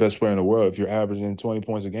God, it's the best player in the world. If you're averaging 20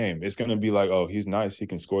 points a game, it's going to be like, oh, he's nice. He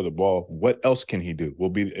can score the ball. What else can he do? Will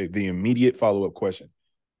be the immediate follow-up question.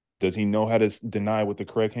 Does he know how to deny with the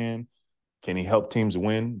correct hand? Can he help teams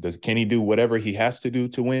win? Can he do whatever he has to do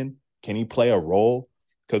to win? Can he play a role?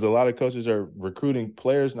 Because a lot of coaches are recruiting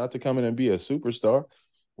players not to come in and be a superstar.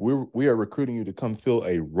 We are recruiting you to come fill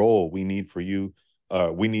a role we need for you.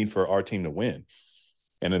 We need for our team to win.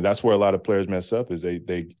 And then that's where a lot of players mess up is they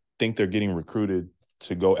think they're getting recruited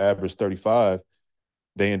to go average 35.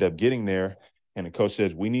 They end up getting there, and the coach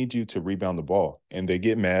says, we need you to rebound the ball. And they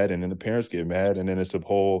get mad, and then the parents get mad, and then it's a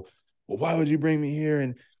whole, well, why would you bring me here?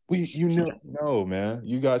 And no, man,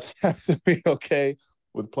 you guys have to be okay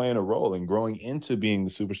with playing a role and growing into being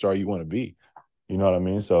the superstar you want to be. You know what I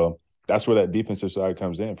mean? So that's where that defensive side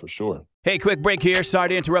comes in for sure. Hey, quick break here. Sorry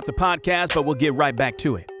to interrupt the podcast, but we'll get right back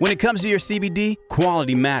to it. When it comes to your CBD,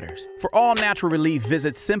 quality matters. For all natural relief,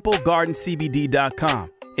 visit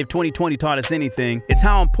SimpleGardenCBD.com. If 2020 taught us anything, it's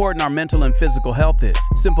how important our mental and physical health is.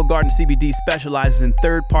 Simple Garden CBD specializes in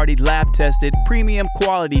third-party lab-tested, premium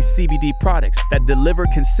quality CBD products that deliver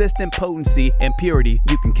consistent potency and purity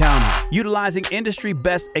you can count on. Utilizing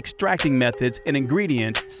industry-best extracting methods and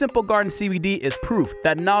ingredients, Simple Garden CBD is proof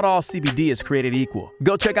that not all CBD is created equal.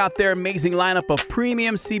 Go check out their amazing lineup of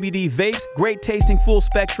premium CBD vapes, great-tasting full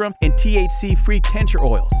spectrum, and THC-free tincture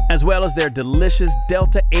oils, as well as their delicious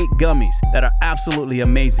Delta 8 gummies that are absolutely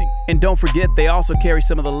amazing. And don't forget, they also carry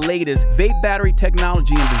some of the latest vape battery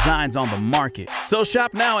technology and designs on the market. So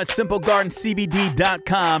shop now at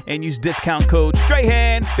SimpleGardenCBD.com and use discount code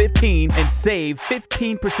Strahan15 and save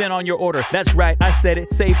 15% on your order. That's right, I said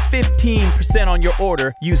it. Save 15% on your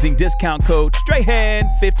order using discount code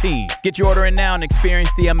Strahan15. Get your order in now and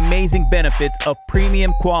experience the amazing benefits of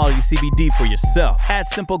premium quality CBD for yourself. Add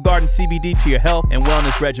Simple Garden CBD to your health and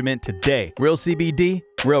wellness regimen today. Real CBD,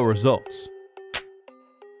 real results.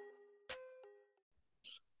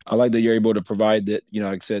 I like that you're able to provide that,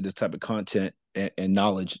 like I said, this type of content and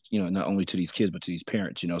knowledge, not only to these kids but to these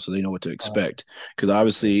parents, so they know what to expect. Because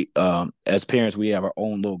obviously, as parents, we have our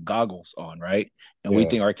own little goggles on, right? And we Yeah.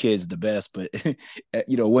 think our kids the best, but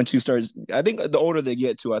once you start, I think the older they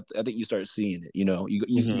get to, I think you start seeing it. You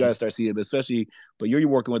Mm-hmm. guys start seeing it, but especially, but you're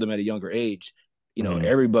working with them at a younger age. Mm-hmm.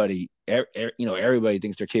 Everybody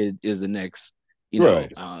thinks their kid is the next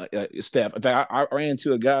Right. step. In fact, I ran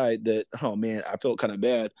into a guy that, oh man, I felt kind of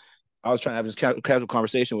bad. I was trying to have this casual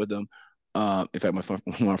conversation with him. In fact,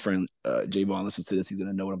 my friend Jay Vaughn listens to this. He's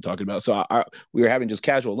gonna know what I'm talking about. So we were having just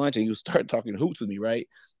casual lunch, and he was started talking hoops with me, right?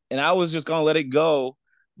 And I was just gonna let it go,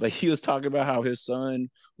 but he was talking about how his son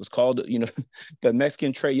was called, the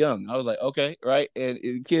Mexican Trey Young. I was like, okay, right?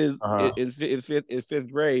 And kids Uh-huh. in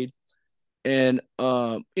fifth grade, and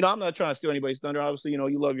I'm not trying to steal anybody's thunder. Obviously,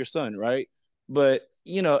 you love your son, right? But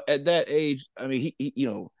at that age, I mean,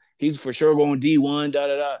 he's for sure going D1, da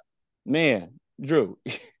da da. Man, Drew,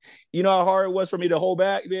 you know how hard it was for me to hold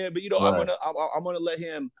back, man. But Right. I'm gonna let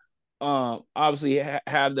him, obviously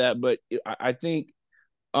have that. But I think,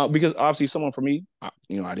 because obviously someone for me, I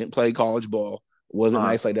didn't play college ball, wasn't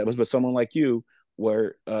Uh-huh. nice like that. But someone like you,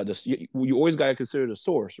 where you always got to consider the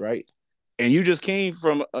source, right? And you just came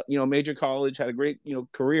from major college, had a great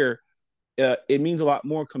career. It means a lot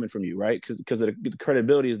more coming from you, right? Because the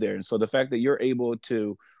credibility is there, and so the fact that you're able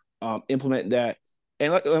to implement that,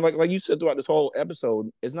 and like you said throughout this whole episode,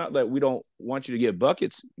 it's not that we don't want you to get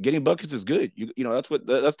buckets. Getting buckets is good. That's that's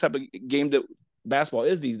the type of game that basketball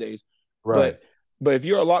is these days. Right. But if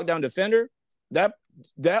you're a lockdown defender, that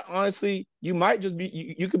that honestly, you might just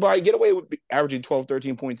be you could probably get away with averaging 12,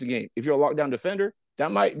 13 points a game. If you're a lockdown defender, that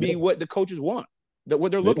might be Yeah. what the coaches want, that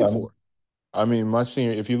what they're Yeah. looking for. I mean, my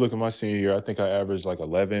senior, if you look at my senior year, I think I averaged like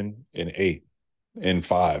 11 and 8 and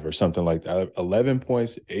 5 or something like that. 11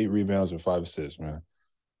 points, 8 rebounds, and 5 assists, man.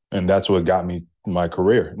 And that's what got me my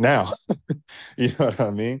career. Now, you know what I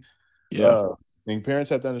mean? Yeah. I mean, parents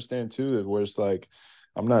have to understand too that where it's like,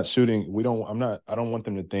 I'm not shooting. I don't want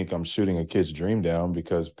them to think I'm shooting a kid's dream down,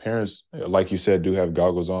 because parents, like you said, do have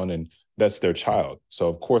goggles on, and that's their child. So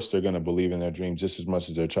of course they're going to believe in their dream just as much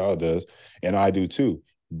as their child does. And I do too.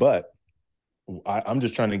 But I'm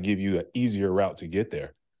just trying to give you an easier route to get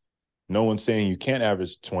there. No one's saying you can't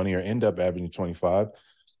average 20 or end up averaging 25.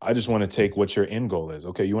 I just want to take what your end goal is.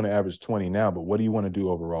 Okay, you want to average 20 now, but what do you want to do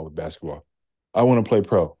overall with basketball? I want to play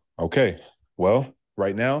pro. Okay, well,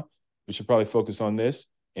 right now, we should probably focus on this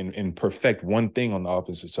and perfect one thing on the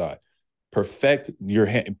offensive side. Perfect your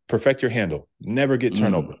handle. Never get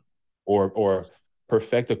turnover. Or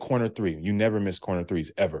perfect a corner three. You never miss corner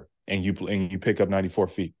threes ever. And you pick up 94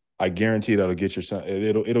 feet. I guarantee that'll get your son.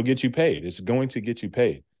 It'll get you paid. It's going to get you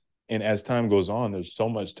paid. And as time goes on, there's so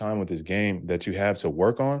much time with this game that you have to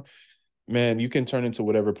work on. Man, you can turn into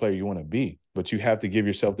whatever player you want to be, but you have to give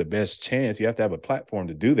yourself the best chance. You have to have a platform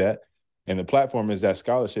to do that. And the platform is that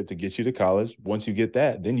scholarship to get you to college. Once you get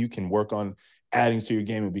that, then you can work on adding to your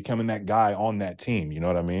game and becoming that guy on that team. You know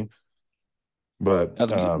what I mean? But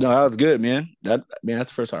That's good. No, that was good, man. That's the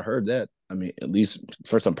first I heard that. I mean, at least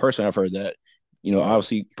first time person I've heard that.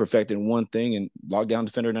 Obviously perfecting one thing and lockdown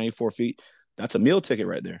defender 94 feet. That's a meal ticket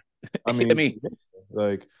right there. I I mean, mean,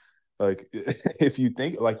 like, if you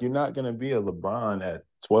think like you're not gonna be a LeBron at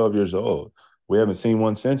 12 years old, we haven't seen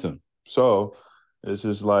one since him. So it's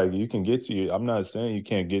just like you can get to you. I'm not saying you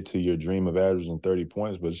can't get to your dream of averaging 30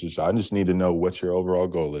 points, but I just need to know what your overall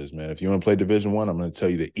goal is, man. If you want to play Division 1, I'm going to tell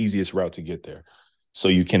you the easiest route to get there, so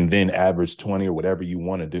you can then average 20 or whatever you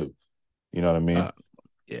want to do. You know what I mean?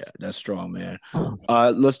 yeah, that's strong, man.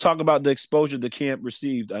 Let's talk about the exposure the camp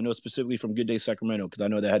received. I know specifically from Good Day Sacramento, because I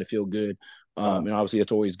know that had to feel good. And obviously,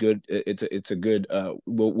 it's always good. It's a good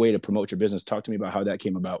way to promote your business. Talk to me about how that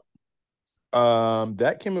came about.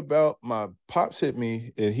 That came about. My pops hit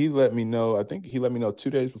me and he let me know. I think he let me know 2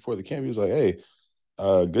 days before the camp. He was like, "Hey,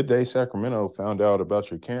 Good Day Sacramento found out about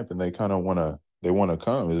your camp and they kind of want to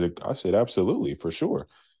come." I said, "Absolutely, for sure."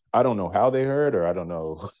 I don't know how they heard, or I don't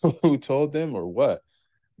know who told them or what,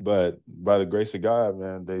 but by the grace of God,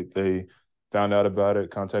 man, they found out about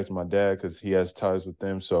it. Contacted my dad because he has ties with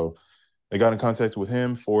them, so they got in contact with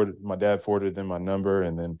him. My dad forwarded them my number,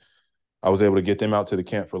 and then I was able to get them out to the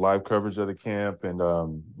camp for live coverage of the camp, and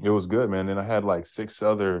it was good, man. Then I had about 6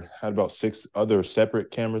 other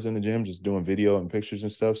separate cameras in the gym, just doing video and pictures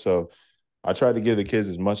and stuff. So I tried to give the kids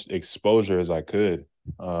as much exposure as I could.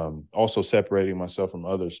 Also separating myself from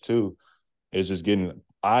others too, is just getting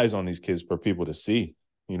eyes on these kids for people to see.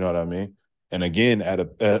 You know what I mean? And again, at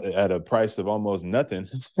a price of almost nothing,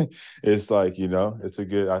 it's like,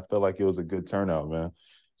 I felt like it was a good turnout, man.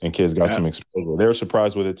 And kids got some exposure. They were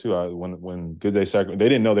surprised with it too. When Good Day Sacramento, they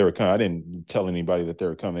didn't know they were coming. I didn't tell anybody that they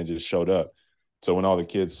were coming. They just showed up. So when all the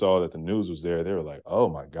kids saw that the news was there, they were like, oh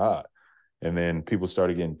my God. And then people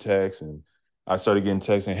started getting texts, and I started getting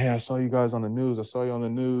texts saying, hey, I saw you guys on the news. I saw you on the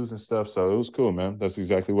news and stuff. So it was cool, man. That's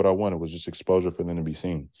exactly what I wanted, was just exposure for them to be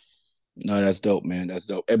seen. No, that's dope, man. That's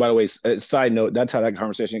dope. And by the way, side note, that's how that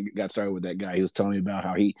conversation got started with that guy. He was telling me about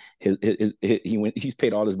how he's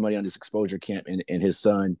paid all his money on this exposure camp, and his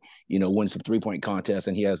son, won some 3-point contests,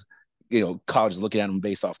 and he has, colleges looking at him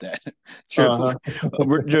based off that. Triple,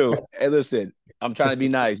 Drew. Hey, listen, I'm trying to be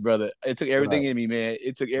nice, brother. It took everything in me, man.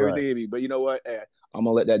 It took everything in me. But you know what? I'm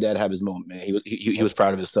gonna let that dad have his moment, man. He was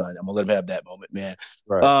proud of his son. I'm gonna let him have that moment, man.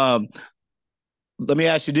 Right. Let me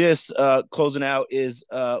ask you this, closing out is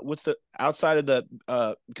what's the outside of the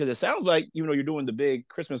because it sounds like you're doing the big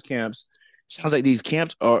Christmas camps. It sounds like these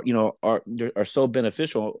camps are so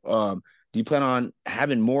beneficial. Do you plan on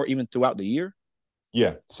having more even throughout the year?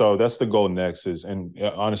 Yeah. So that's the goal next and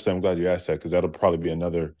honestly, I'm glad you asked that, because that'll probably be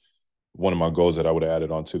another one of my goals that I would have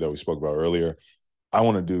added on to that we spoke about earlier. I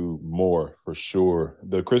want to do more for sure.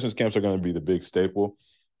 The Christmas camps are going to be the big staple,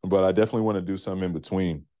 but I definitely want to do something in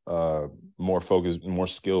between. More focused, more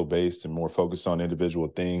skill based, and more focused on individual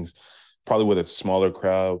things. Probably with a smaller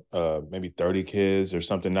crowd, maybe 30 kids or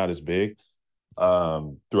something, not as big,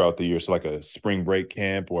 throughout the year. So like a spring break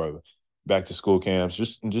camp or back to school camps,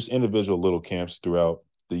 just individual little camps throughout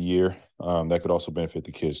the year. That could also benefit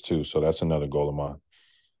the kids too. So that's another goal of mine.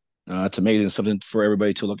 That's amazing. Something for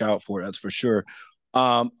everybody to look out for. That's for sure.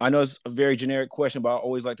 I know it's a very generic question, but I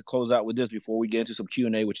always like to close out with this before we get into some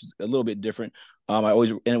Q&A, which is a little bit different. I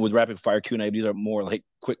always end with rapid fire Q&A. These are more like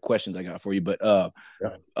quick questions I got for you. But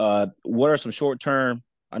what are some short term?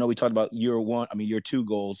 I know we talked about year 2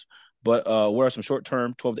 goals, but what are some short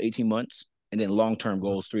term, 12 to 18 months, and then long term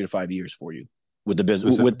goals, 3 to 5 years for you with the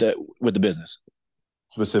business with the business?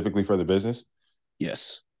 Specifically for the business?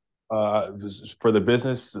 Yes. For the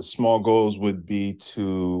business, the small goals would be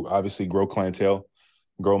to obviously grow clientele,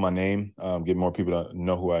 grow my name, get more people to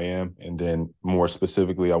know who I am. And then more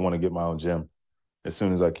specifically, I want to get my own gym as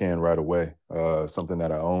soon as I can right away. Something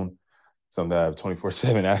that I own, something that I have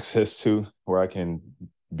 24/7 access to, where I can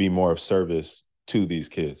be more of service to these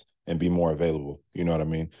kids and be more available. You know what I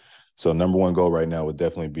mean? So number one goal right now would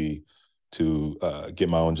definitely be to get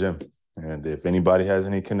my own gym. And if anybody has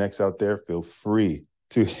any connects out there, feel free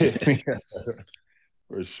to hit me.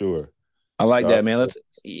 For sure. I like that, man.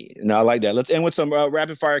 I like that. Let's end with some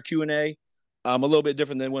rapid fire Q&A. A little bit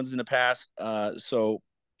different than ones in the past. So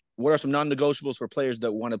what are some non-negotiables for players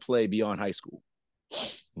that want to play beyond high school?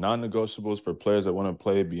 Non-negotiables for players that want to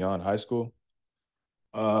play beyond high school?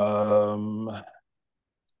 Trying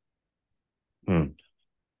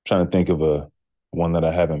to think of one that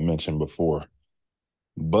I haven't mentioned before.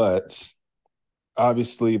 But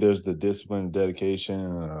obviously there's the discipline,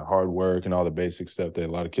 dedication, hard work, and all the basic stuff that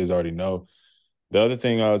a lot of kids already know. The other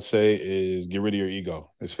thing I would say is get rid of your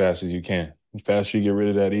ego as fast as you can. The faster you get rid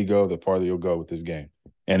of that ego, the farther you'll go with this game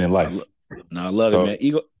and in life. I love it, man.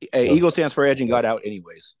 Ego stands for edge and got out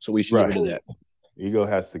anyways. So we should get rid of that. Ego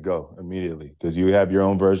has to go immediately, because you have your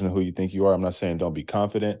own version of who you think you are. I'm not saying don't be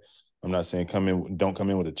confident. I'm not saying don't come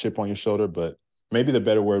in with a chip on your shoulder, but maybe the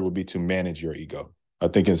better word would be to manage your ego. I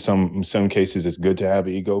think in some cases it's good to have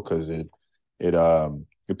an ego, because it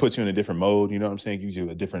puts you in a different mode. You know what I'm saying? It gives you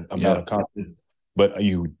a different amount of confidence. But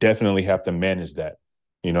you definitely have to manage that.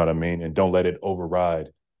 You know what I mean? And don't let it override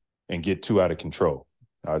and get too out of control.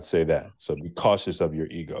 I'd say that. So be cautious of your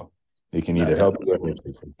ego. It can either help you or hurt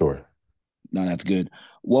you, for sure. No, that's good.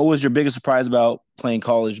 What was your biggest surprise about playing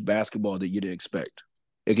college basketball that you didn't expect?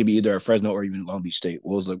 It could be either at Fresno or even Long Beach State.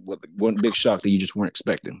 What was one big shock that you just weren't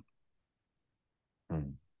expecting?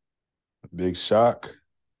 Big shock.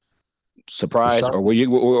 Surprise, or were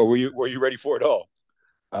you ready for it all?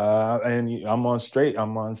 And I'm on straight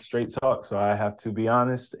talk, so I have to be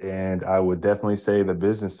honest, and I would definitely say the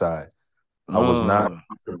business side. I was not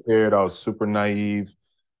prepared. I was super naive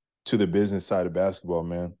to the business side of basketball,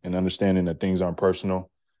 man, and understanding that things aren't personal,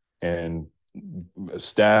 and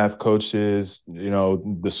staff, coaches,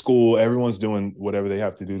 the school, everyone's doing whatever they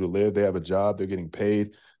have to do to live. They have a job, they're getting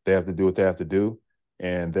paid, they have to do what they have to do.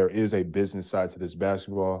 And there is a business side to this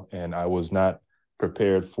basketball, and I was not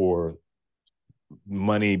prepared for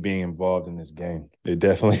money being involved in this game. It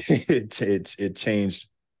definitely it changed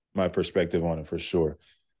my perspective on it, for sure.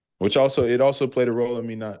 Which also played a role in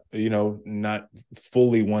me not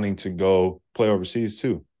fully wanting to go play overseas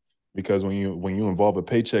too, because when you involve a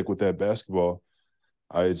paycheck with that basketball,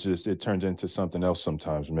 it turns into something else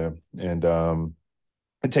sometimes, man. And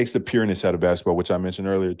it takes the pureness out of basketball, which I mentioned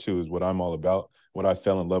earlier too, is what I'm all about. What I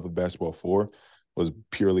fell in love with basketball for was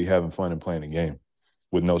purely having fun and playing the game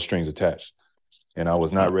with no strings attached. and I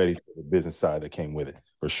was not ready for the business side that came with it,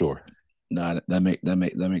 for sure. Nah,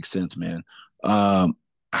 that makes sense, man.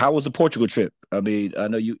 How was the Portugal trip? I mean, I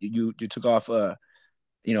know you took off, on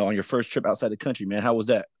your first trip outside the country, man. How was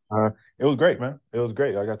that? It was great, man. It was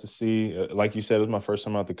great. I got to see, like you said, it was my first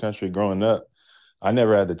time out the country growing up. I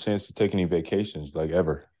never had the chance to take any vacations, like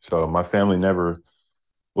ever. So my family never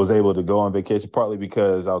was able to go on vacation, partly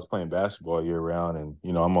because I was playing basketball year round, and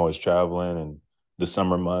I'm always traveling and the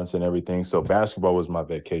summer months and everything. So basketball was my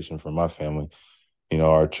vacation for my family.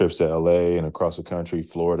 Our trips to LA and across the country,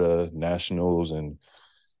 Florida, Nationals, and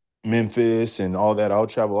Memphis, and all that. I'll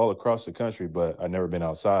travel all across the country, but I've never been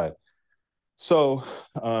outside. So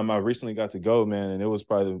I recently got to go, man, and it was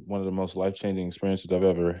probably one of the most life-changing experiences I've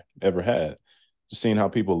ever had. Just seeing how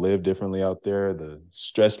people live differently out there, the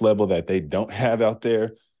stress level that they don't have out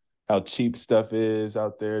there, how cheap stuff is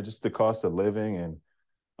out there, just the cost of living, and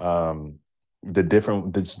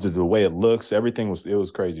the way it looks. It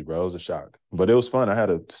was crazy, bro. It was a shock, but it was fun. I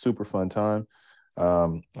had a super fun time.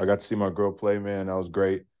 I got to see my girl play, man. That was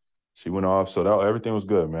great. She went off, so everything was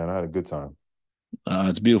good, man. I had a good time.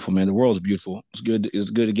 It's beautiful, man. The world's beautiful. It's good. It's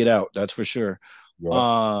good to get out. That's for sure.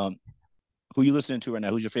 Yeah. Who you listening to right now?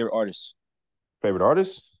 Who's your favorite artist? Favorite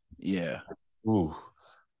artist? Yeah. Ooh,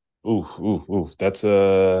 ooh. That's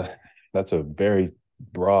a very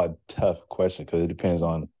broad, tough question because it depends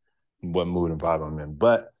on what mood and vibe I'm in.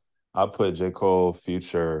 But I'll put J. Cole,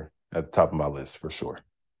 Future at the top of my list for sure.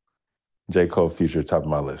 J. Cole, Future, top of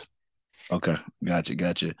my list. Okay.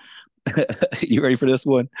 Gotcha. You ready for this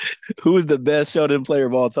one? Who is the best Sheldon player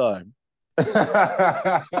of all time?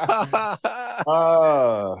 Trying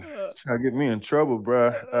to get me in trouble,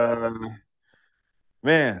 bro.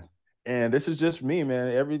 Man, and this is just me,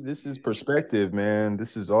 man. This is perspective, man.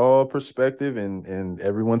 This is all perspective, and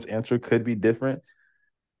everyone's answer could be different.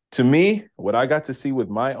 To me, what I got to see with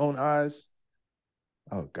my own eyes,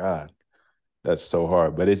 oh God, that's so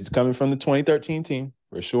hard. But it's coming from the 2013 team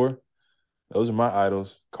for sure. Those are my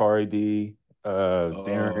idols. Kari D,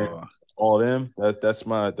 Darren, all them. Those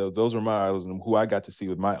are my idols and who I got to see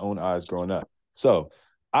with my own eyes growing up. So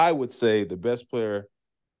I would say the best player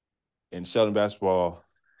in Sheldon basketball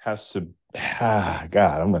has to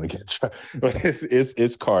God, I'm gonna get trouble. But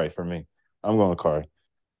it's Kari for me. I'm going Kari.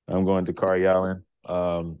 I'm going to Kari Allen.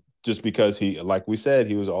 Just because like we said,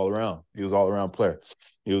 he was all around. He was all around player.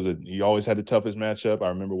 He always had the toughest matchup. I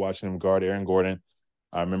remember watching him guard Aaron Gordon.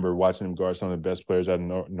 I remember watching him guard some of the best players out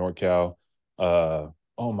of NorCal. Oh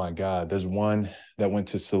my God, there's one that went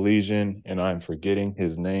to Salesian, and I'm forgetting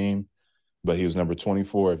his name, but he was number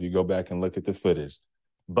 24. If you go back and look at the footage.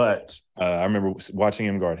 But I remember watching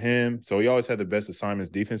him guard him. So he always had the best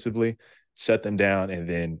assignments defensively, shut them down, and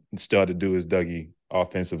then still had to do his Dougie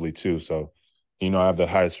offensively too. So, I have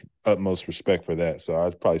the utmost respect for that. So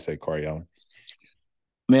I'd probably say Kari Allen.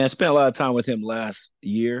 Man, I spent a lot of time with him last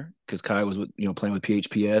year because Kai was playing with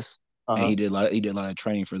PHPS, and he did a lot of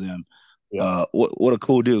training for them. Yeah. What a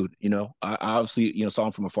cool dude. I obviously saw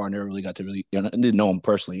him from afar, never really got to really didn't know him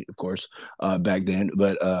personally, of course, back then.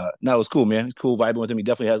 But no, it was cool, man. It's cool vibing with him. He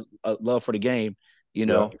definitely has a love for the game.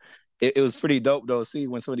 Yeah. It was pretty dope though. See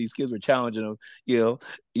when some of these kids were challenging him.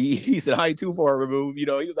 He said height too far removed. He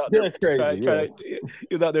was out there he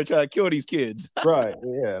was out there trying to kill these kids. Right.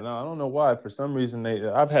 Yeah. No, I don't know why. For some reason,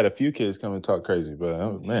 I've had a few kids come and talk crazy,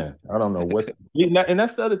 but man, I don't know what. And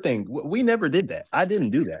that's the other thing. We never did that. I didn't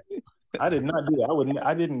do that. I did not do that.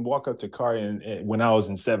 I didn't walk up to Kari and when I was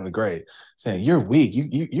in 7th grade saying, "You're weak.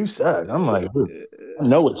 You suck." I'm like, I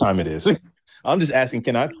know what time it is. I'm just asking,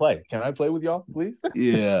 can I play? Can I play with y'all, please?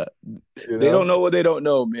 Yeah. They don't know what they don't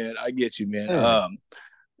know, man. I get you, man.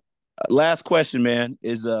 Last question, man,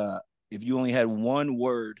 is if you only had one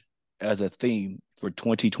word as a theme for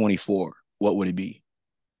 2024, what would it be?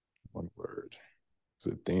 One word. It's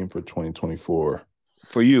a theme for 2024.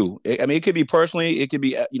 For you, I mean, it could be personally, it could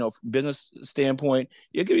be business standpoint.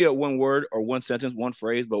 It could be a one word or one sentence, one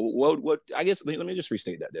phrase. But what? I guess let me just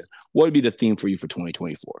restate that. Then, what would be the theme for you for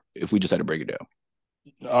 2024 if we just had to break it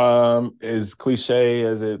down? As cliche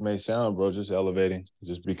as it may sound, bro, just elevating,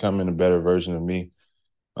 just becoming a better version of me,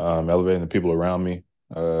 elevating the people around me,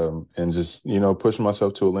 and just pushing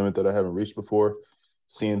myself to a limit that I haven't reached before,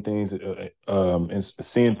 seeing things, and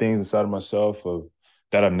seeing things inside of myself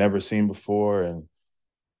that I've never seen before, and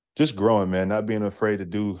just growing, man, not being afraid to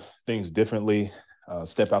do things differently,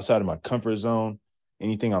 step outside of my comfort zone.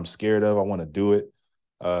 Anything I'm scared of, I want to do it.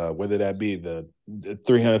 Whether that be the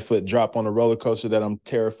 300-foot drop on a roller coaster that I'm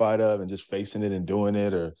terrified of and just facing it and doing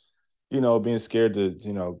it, or, being scared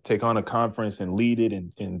to, take on a conference and lead it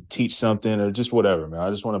and teach something or just whatever, man. I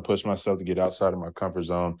just want to push myself to get outside of my comfort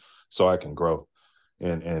zone so I can grow.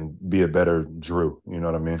 and be a better Drew. You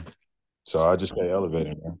know what I mean? So I just stay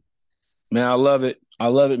elevated, man. Man, I love it. I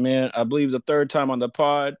love it, man. I believe the third time on the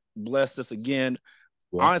pod, blessed us again.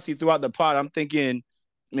 Yeah. Honestly, throughout the pod, I'm thinking,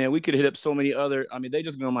 man, we could hit up so many other. I mean, they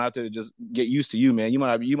just gonna have to just get used to you, man. You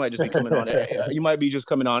might just be coming on. You might be just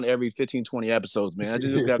coming on every 15, 20 episodes, man. They're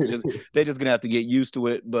just gonna have to get used to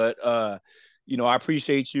it. But you know, I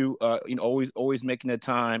appreciate you. You know, always making the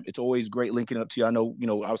time. It's always great linking up to you. I know, you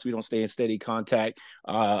know, obviously we don't stay in steady contact,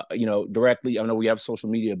 you know, directly. I know we have social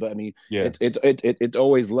media, but I mean, yeah, it's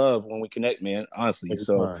always love when we connect, man. Honestly,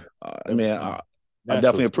 so man, I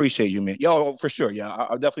definitely appreciate you, man. Yo, for sure, yeah,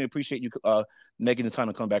 I definitely appreciate you making the time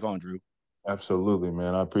to come back on, Drew. Absolutely,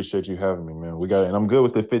 man. I appreciate you having me, man. We got it, and I'm good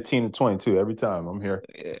with the 15 to 22 every time. I'm here.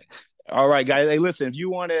 Yeah. All right, guys. Hey, listen, if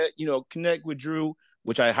you want to, you know, connect with Drew,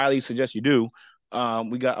 which I highly suggest you do. I'm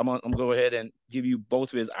gonna go ahead and give you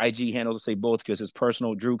both of his IG handles. To say both because it's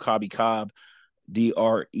personal. Drew Cobb,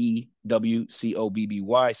 DREWCOBBY.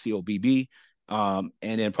 And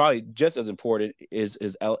then probably just as important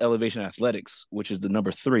is Elevation Athletics, which is the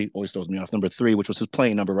number 3. Always throws me off. Number 3, which was his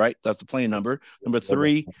playing number, right? That's the playing number. Number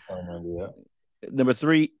 3. Number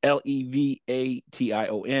 3, LEVATION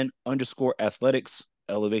 _athletics.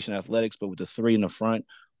 Elevation Athletics, but with the 3 in the front.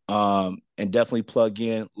 And definitely plug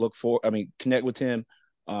in, connect with him,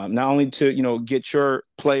 not only to, you know, get your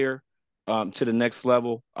player to the next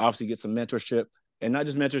level, obviously get some mentorship, and not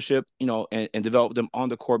just mentorship, you know, and develop them on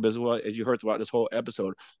the court, but as well, as you heard throughout this whole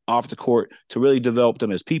episode, off the court, to really develop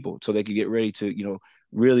them as people so they can get ready to, you know,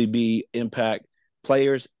 really be impact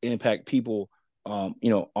players, impact people, you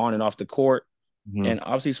know, on and off the court. Mm-hmm. And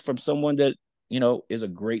obviously from someone that, you know, is a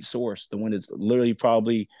great source, the one that's literally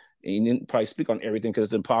probably, and you didn't probably speak on everything because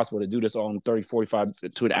it's impossible to do this all in 30, 45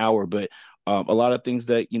 to an hour, but a lot of things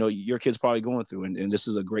that, you know, your kid's probably going through, and this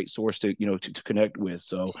is a great source to, you know, to connect with.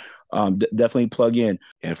 So definitely plug in.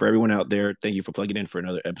 And for everyone out there, thank you for plugging in for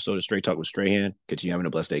another episode of Straight Talk with Strahan. Continue having a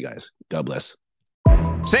blessed day, guys. God bless.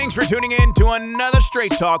 Thanks for tuning in to another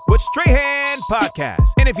Straight Talk with Strahan podcast.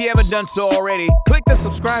 And if you haven't done so already, click the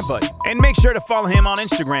subscribe button and make sure to follow him on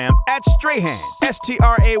Instagram at Strahan,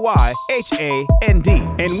 STRAYHAND.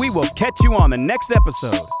 And we will catch you on the next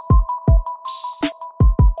episode.